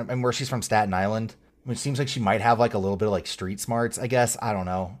 like, and where she's from, Staten Island. I mean, it seems like she might have like a little bit of like street smarts, I guess. I don't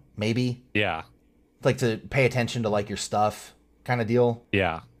know. Maybe Yeah. like to pay attention to like your stuff kind of deal.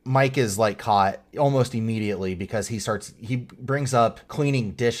 Yeah. Mike is like caught almost immediately because he brings up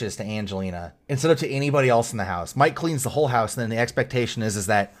cleaning dishes to Angelina instead of to anybody else in the house. Mike cleans the whole house, and then the expectation is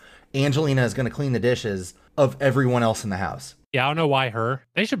that Angelina is going to clean the dishes of everyone else in the house. Yeah. I don't know why her.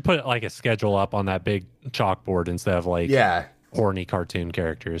 They should put like a schedule up on that big chalkboard instead of like Yeah. horny cartoon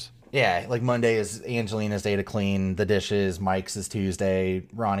characters. Yeah, like Monday is Angelina's day to clean the dishes, Mike's is Tuesday,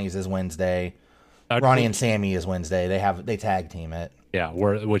 Ronnie's is Wednesday. Ronnie and Sammy is Wednesday. They tag team it. Yeah,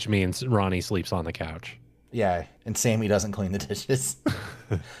 which means Ronnie sleeps on the couch. Yeah, and Sammy doesn't clean the dishes.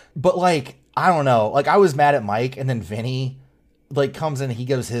 But like, I don't know. Like I was mad at Mike, and then Vinny like comes in and he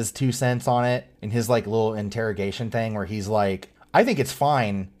gives his 2 cents on it in his like little interrogation thing where he's like, I think it's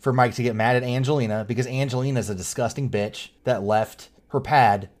fine for Mike to get mad at Angelina because Angelina's a disgusting bitch that left her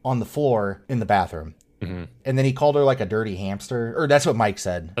pad on the floor in the bathroom. Mm-hmm. And then he called her like a dirty hamster, or that's what Mike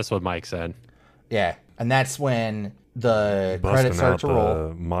said. That's what Mike said. Yeah. And that's when the Busting credits start out to roll.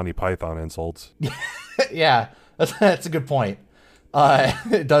 the Monty Python insults. Yeah, that's a good point.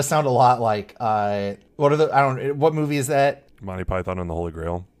 It does sound a lot like what movie is that? Monty Python and the Holy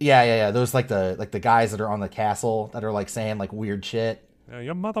Grail. Yeah. Those like the guys that are on the castle that are like saying like weird shit. Yeah,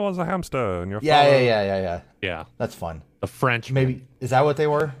 your mother was a hamster, and your Yeah, father... yeah. That's fun. The French. Maybe is that what they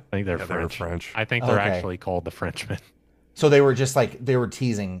were? I think they're Yeah, they were French. French. I think they're Okay. actually called the Frenchmen. So they were just like they were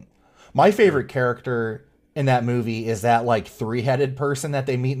teasing. My favorite character in that movie is that like 3-headed person that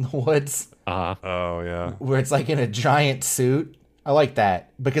they meet in the woods, Oh yeah. where it's like in a giant suit. I like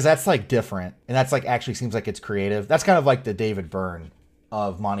that because that's like different, and that's like actually seems like it's creative. That's kind of like the David Byrne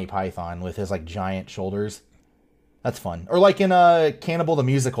of Monty Python with his like giant shoulders. That's fun. Or like in Cannibal the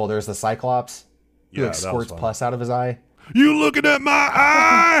Musical, there's the Cyclops who Yeah, like that was squirts fun. pus out of his eye. You looking at my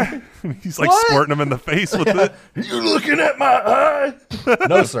eye? He's like What? squirting him in the face with it. You looking at my eye?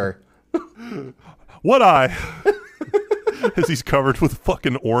 No, sir. What eye? As he's covered with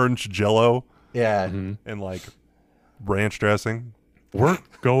fucking orange Jello Yeah. and like ranch dressing. We're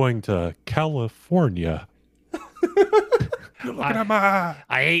going to California. You looking at my eye?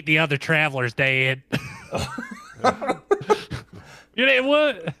 I hate the other travelers, Dad. You know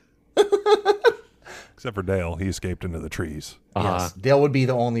what? Except for Dale, he escaped into the trees. Yes. Dale would be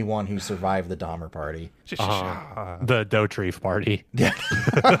the only one who survived the Dahmer party. The Dotrief party.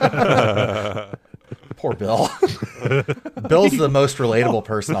 Poor Bill. Bill's the most relatable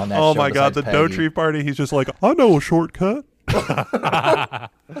person on that show. Oh my god, the besides dough Peggy. tree party. He's just like, I know a shortcut. I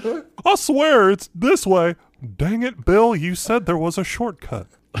swear it's this way. Dang it, Bill! You said there was a shortcut.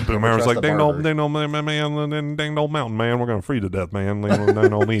 Boomer was trust like, the ding dong, barber. ding dong, man, ding dong, mountain man. We're gonna freeze to death, man. They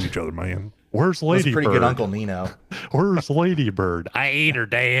don't need each other, man. Where's That was Lady pretty Bird? good Uncle Nino. Where's Lady Bird? I ate her,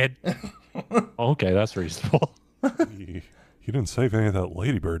 Dad. Okay, that's reasonable. You didn't save any of that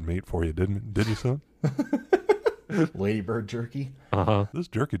ladybird meat for you, did you, son? Ladybird jerky. This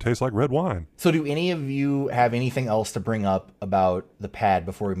jerky tastes like red wine. So do any of you have anything else to bring up about the pad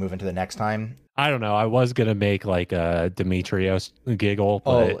before we move into the next time? I don't know. I was gonna make like a Demetrios giggle,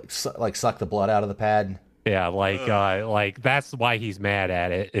 Oh, but like suck the blood out of the pad? yeah, like that's why he's mad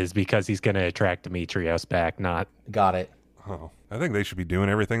at it, is because he's gonna attract Demetrios back, not Got it. Oh, I think they should be doing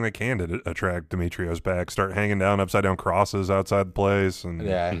everything they can to attract Demetrios back. Start hanging down upside down crosses outside the place, and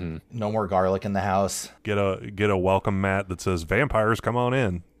Yeah. No more garlic in the house. get a welcome mat that says "Vampires, come on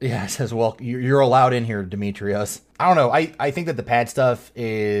in." Yeah, it says, well, you're allowed in here, Demetrios. I don't know. I think that the pad stuff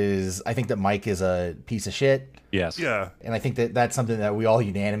is, I think that Mike is a piece of shit. yes, Yeah. And I think that that's something that we all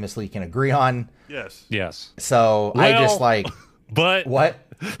unanimously can agree on. Yes. yes, So I Well- just like, but what?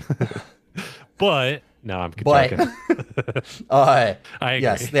 no, I'm But, joking. I I agree.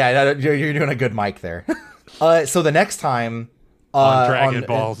 yes, yeah, you're doing a good Mike there. So the next time On Dragon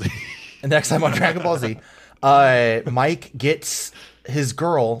Ball Z. next time on Dragon Ball Z, Mike gets his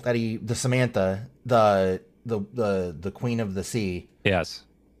girl the Samantha, the Queen of the Sea, Yes.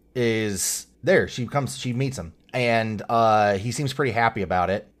 is there. She meets him, and he seems pretty happy about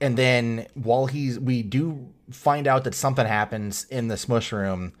it. And then while we do find out that something happens in the smush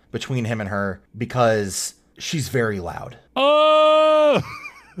room between him and her because she's very loud. Oh,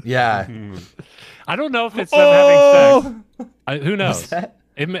 Yeah. I don't know if it's them having sex. Who knows? What's that?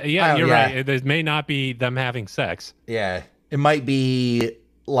 Yeah, Oh, you're yeah. right. It may not be them having sex. Yeah. It might be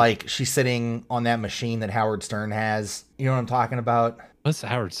like she's sitting on that machine that Howard Stern has. You know what I'm talking about? What's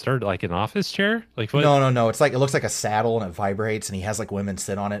Howard Stern, like an office chair? Like what? No. It looks like a saddle and it vibrates and he has like women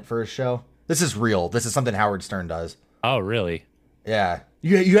sit on it for his show. This is real. This is something Howard Stern does. Oh, really? Yeah.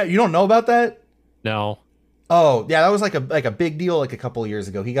 You don't know about that? No. Oh, yeah, that was like a big deal like a couple of years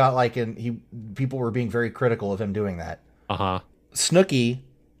ago. He got like people were being very critical of him doing that. Uh-huh. Snooki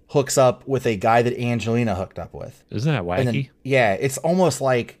hooks up with a guy that Angelina hooked up with. Isn't that wacky? And then, yeah, it's almost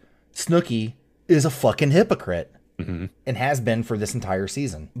like Snooki is a fucking hypocrite and has been for this entire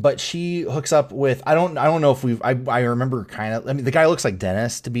season. But she hooks up with I don't know if I remember kind of. I mean, the guy looks like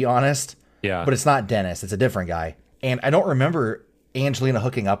Dennis, to be honest. Yeah. But it's not Dennis. It's a different guy. And I don't remember Angelina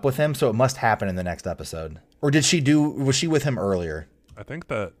hooking up with him, so it must happen in the next episode. Or was she with him earlier? I think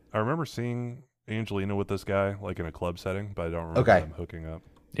that I remember seeing Angelina with this guy like in a club setting, but I don't remember Okay. them hooking up.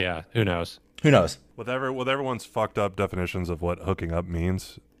 Yeah, who knows? Who knows? With everyone's fucked up definitions of what hooking up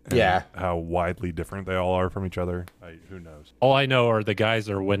means, and Yeah. how widely different they all are from each other, who knows? All I know are the guys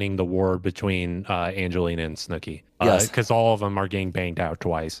are winning the war between Angelina and Snooki. Yes. Because all of them are getting banged out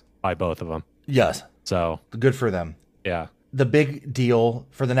twice by both of them. Yes. So, Good for them. yeah. The big deal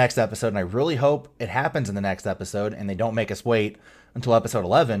for the next episode, and I really hope it happens in the next episode and they don't make us wait until episode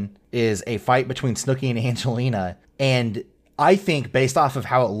 11, is a fight between Snooki and Angelina. And I think based off of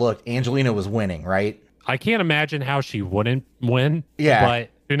how it looked, Angelina was winning, right? I can't imagine how she wouldn't win. Yeah. But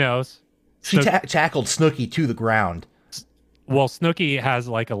who knows? She tackled Snooki to the ground. Well, Snooki has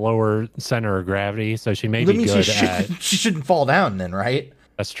like a lower center of gravity, so she may That be means good she, at. she shouldn't fall down then, right?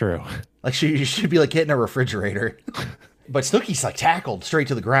 That's true. Like she should be like hitting a refrigerator. But Snooki's like tackled straight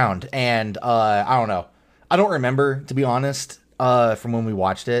to the ground, and I don't know. I don't remember, to be honest, from when we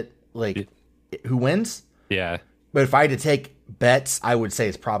watched it, like who wins. Yeah. But if I had to take bets, I would say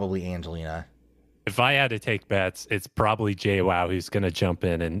it's probably Angelina. If I had to take bets, it's probably JWoww who's going to jump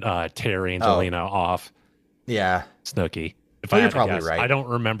in and tear Angelina off Yeah. Snooki. If Oh, I you're had to probably guess. right. I don't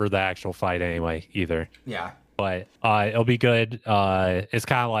remember the actual fight anyway either. Yeah. But it'll be good. It's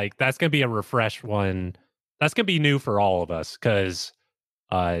kind of like that's going to be a refresh one. That's going to be new for all of us because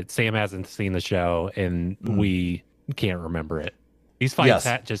Sam hasn't seen the show and we can't remember it. These fights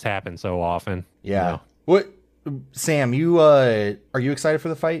Yes. just happen so often. you Yeah. know? What, Sam? You are you excited for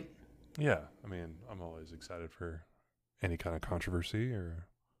the fight? Yeah, I mean, I'm always excited for any kind of controversy or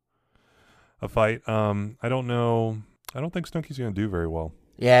a fight. I don't know. I don't think Snooki's going to do very well.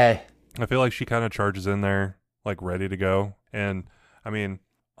 Yeah. I feel like she kind of charges in there, like ready to go. And I mean,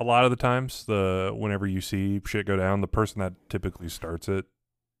 a lot of the times, whenever you see shit go down, the person that typically starts it,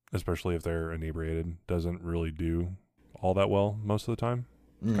 especially if they're inebriated, doesn't really do all that well most of the time.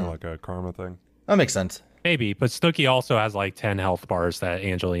 Kind of like a karma thing. That makes sense. Maybe, but Snooki also has like 10 health bars that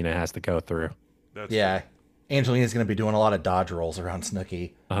Angelina has to go through. That's Yeah. Angelina's going to be doing a lot of dodge rolls around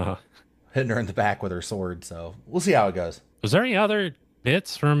Snooki, hitting her in the back with her sword. So we'll see how it goes. Was there any other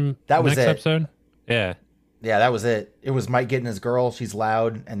bits from That was next it. episode? Yeah. Yeah, that was it. It was Mike getting his girl. She's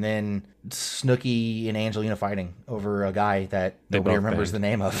loud. And then Snooki and Angelina fighting over a guy that They nobody both remembers banged. the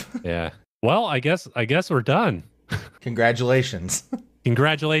name of. Yeah. Well, I guess we're done. Congratulations.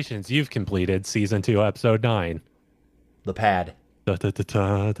 Congratulations, you've completed season 2, episode 9. The pad. Dirty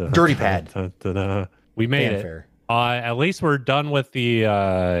Dirty pad. We made it. Fanfare. At least we're done with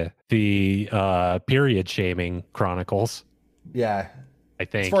the period shaming chronicles, Yeah. I As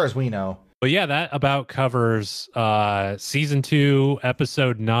think. far as we know. But yeah, that about covers season 2,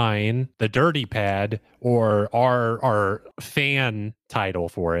 episode 9, the Dirty Pad, or our fan title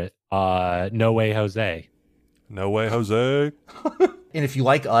for it, No Way Jose. No way, Jose. And if you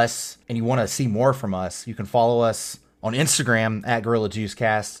like us and you want to see more from us, you can follow us on Instagram at Gorilla Juice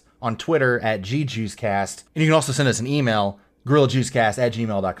Cast, on Twitter at GJuiceCast, and you can also send us an email,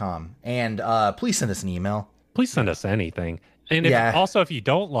 gorillajuicecast@gmail.com. And please send us an email. Please send us anything. And Yeah. also, if you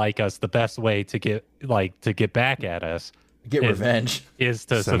don't like us, the best way to get back at us Get Is- revenge. is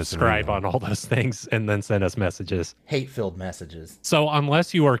to Send us an subscribe email. on all those things and then send us messages. Hate-filled messages. So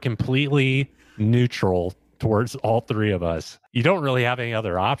unless you are completely neutral towards all three of us, you don't really have any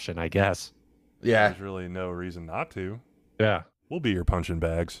other option, I guess. Yeah, There's really no reason not to. Yeah. We'll be your punching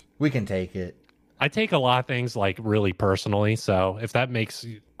bags. we can take it. I take a lot of things like really personally. So if that makes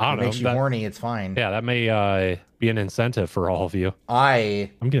you, I It don't know. makes you that- horny, it's fine. Yeah, that may be an incentive for all of you. I'm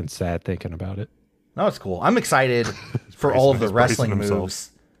getting sad thinking about it. No, it's cool. I'm excited for all of the he's bracing wrestling himself.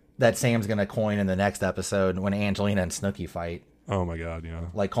 moves that Sam's gonna coin in the next episode when Angelina and Snooki fight. Oh my god, yeah.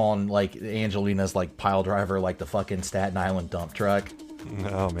 Like calling like Angelina's like pile driver like the fucking Staten Island dump truck.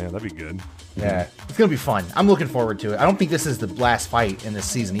 Oh man, that'd be good. Yeah, it's gonna be fun. I'm looking forward to it. I don't think this is the last fight in this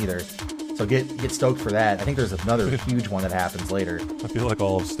season either, so get stoked for that. I think there's another huge one that happens later. I feel like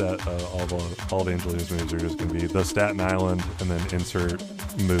all of Angelina's moves are just gonna be the Staten Island and then insert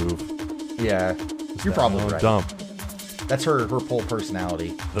move. Yeah, you're Staten probably Island right. Dump. That's her whole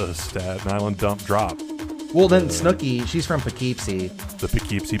personality. The Staten Island dump drop. Well, then Snooki, she's from Poughkeepsie, The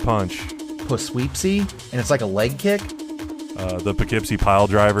Poughkeepsie punch. Poughsweepsie, and it's like a leg kick. The Poughkeepsie pile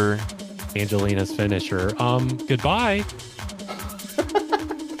driver. Angelina's finisher. Goodbye.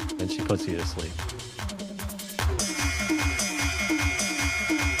 And she puts you to sleep.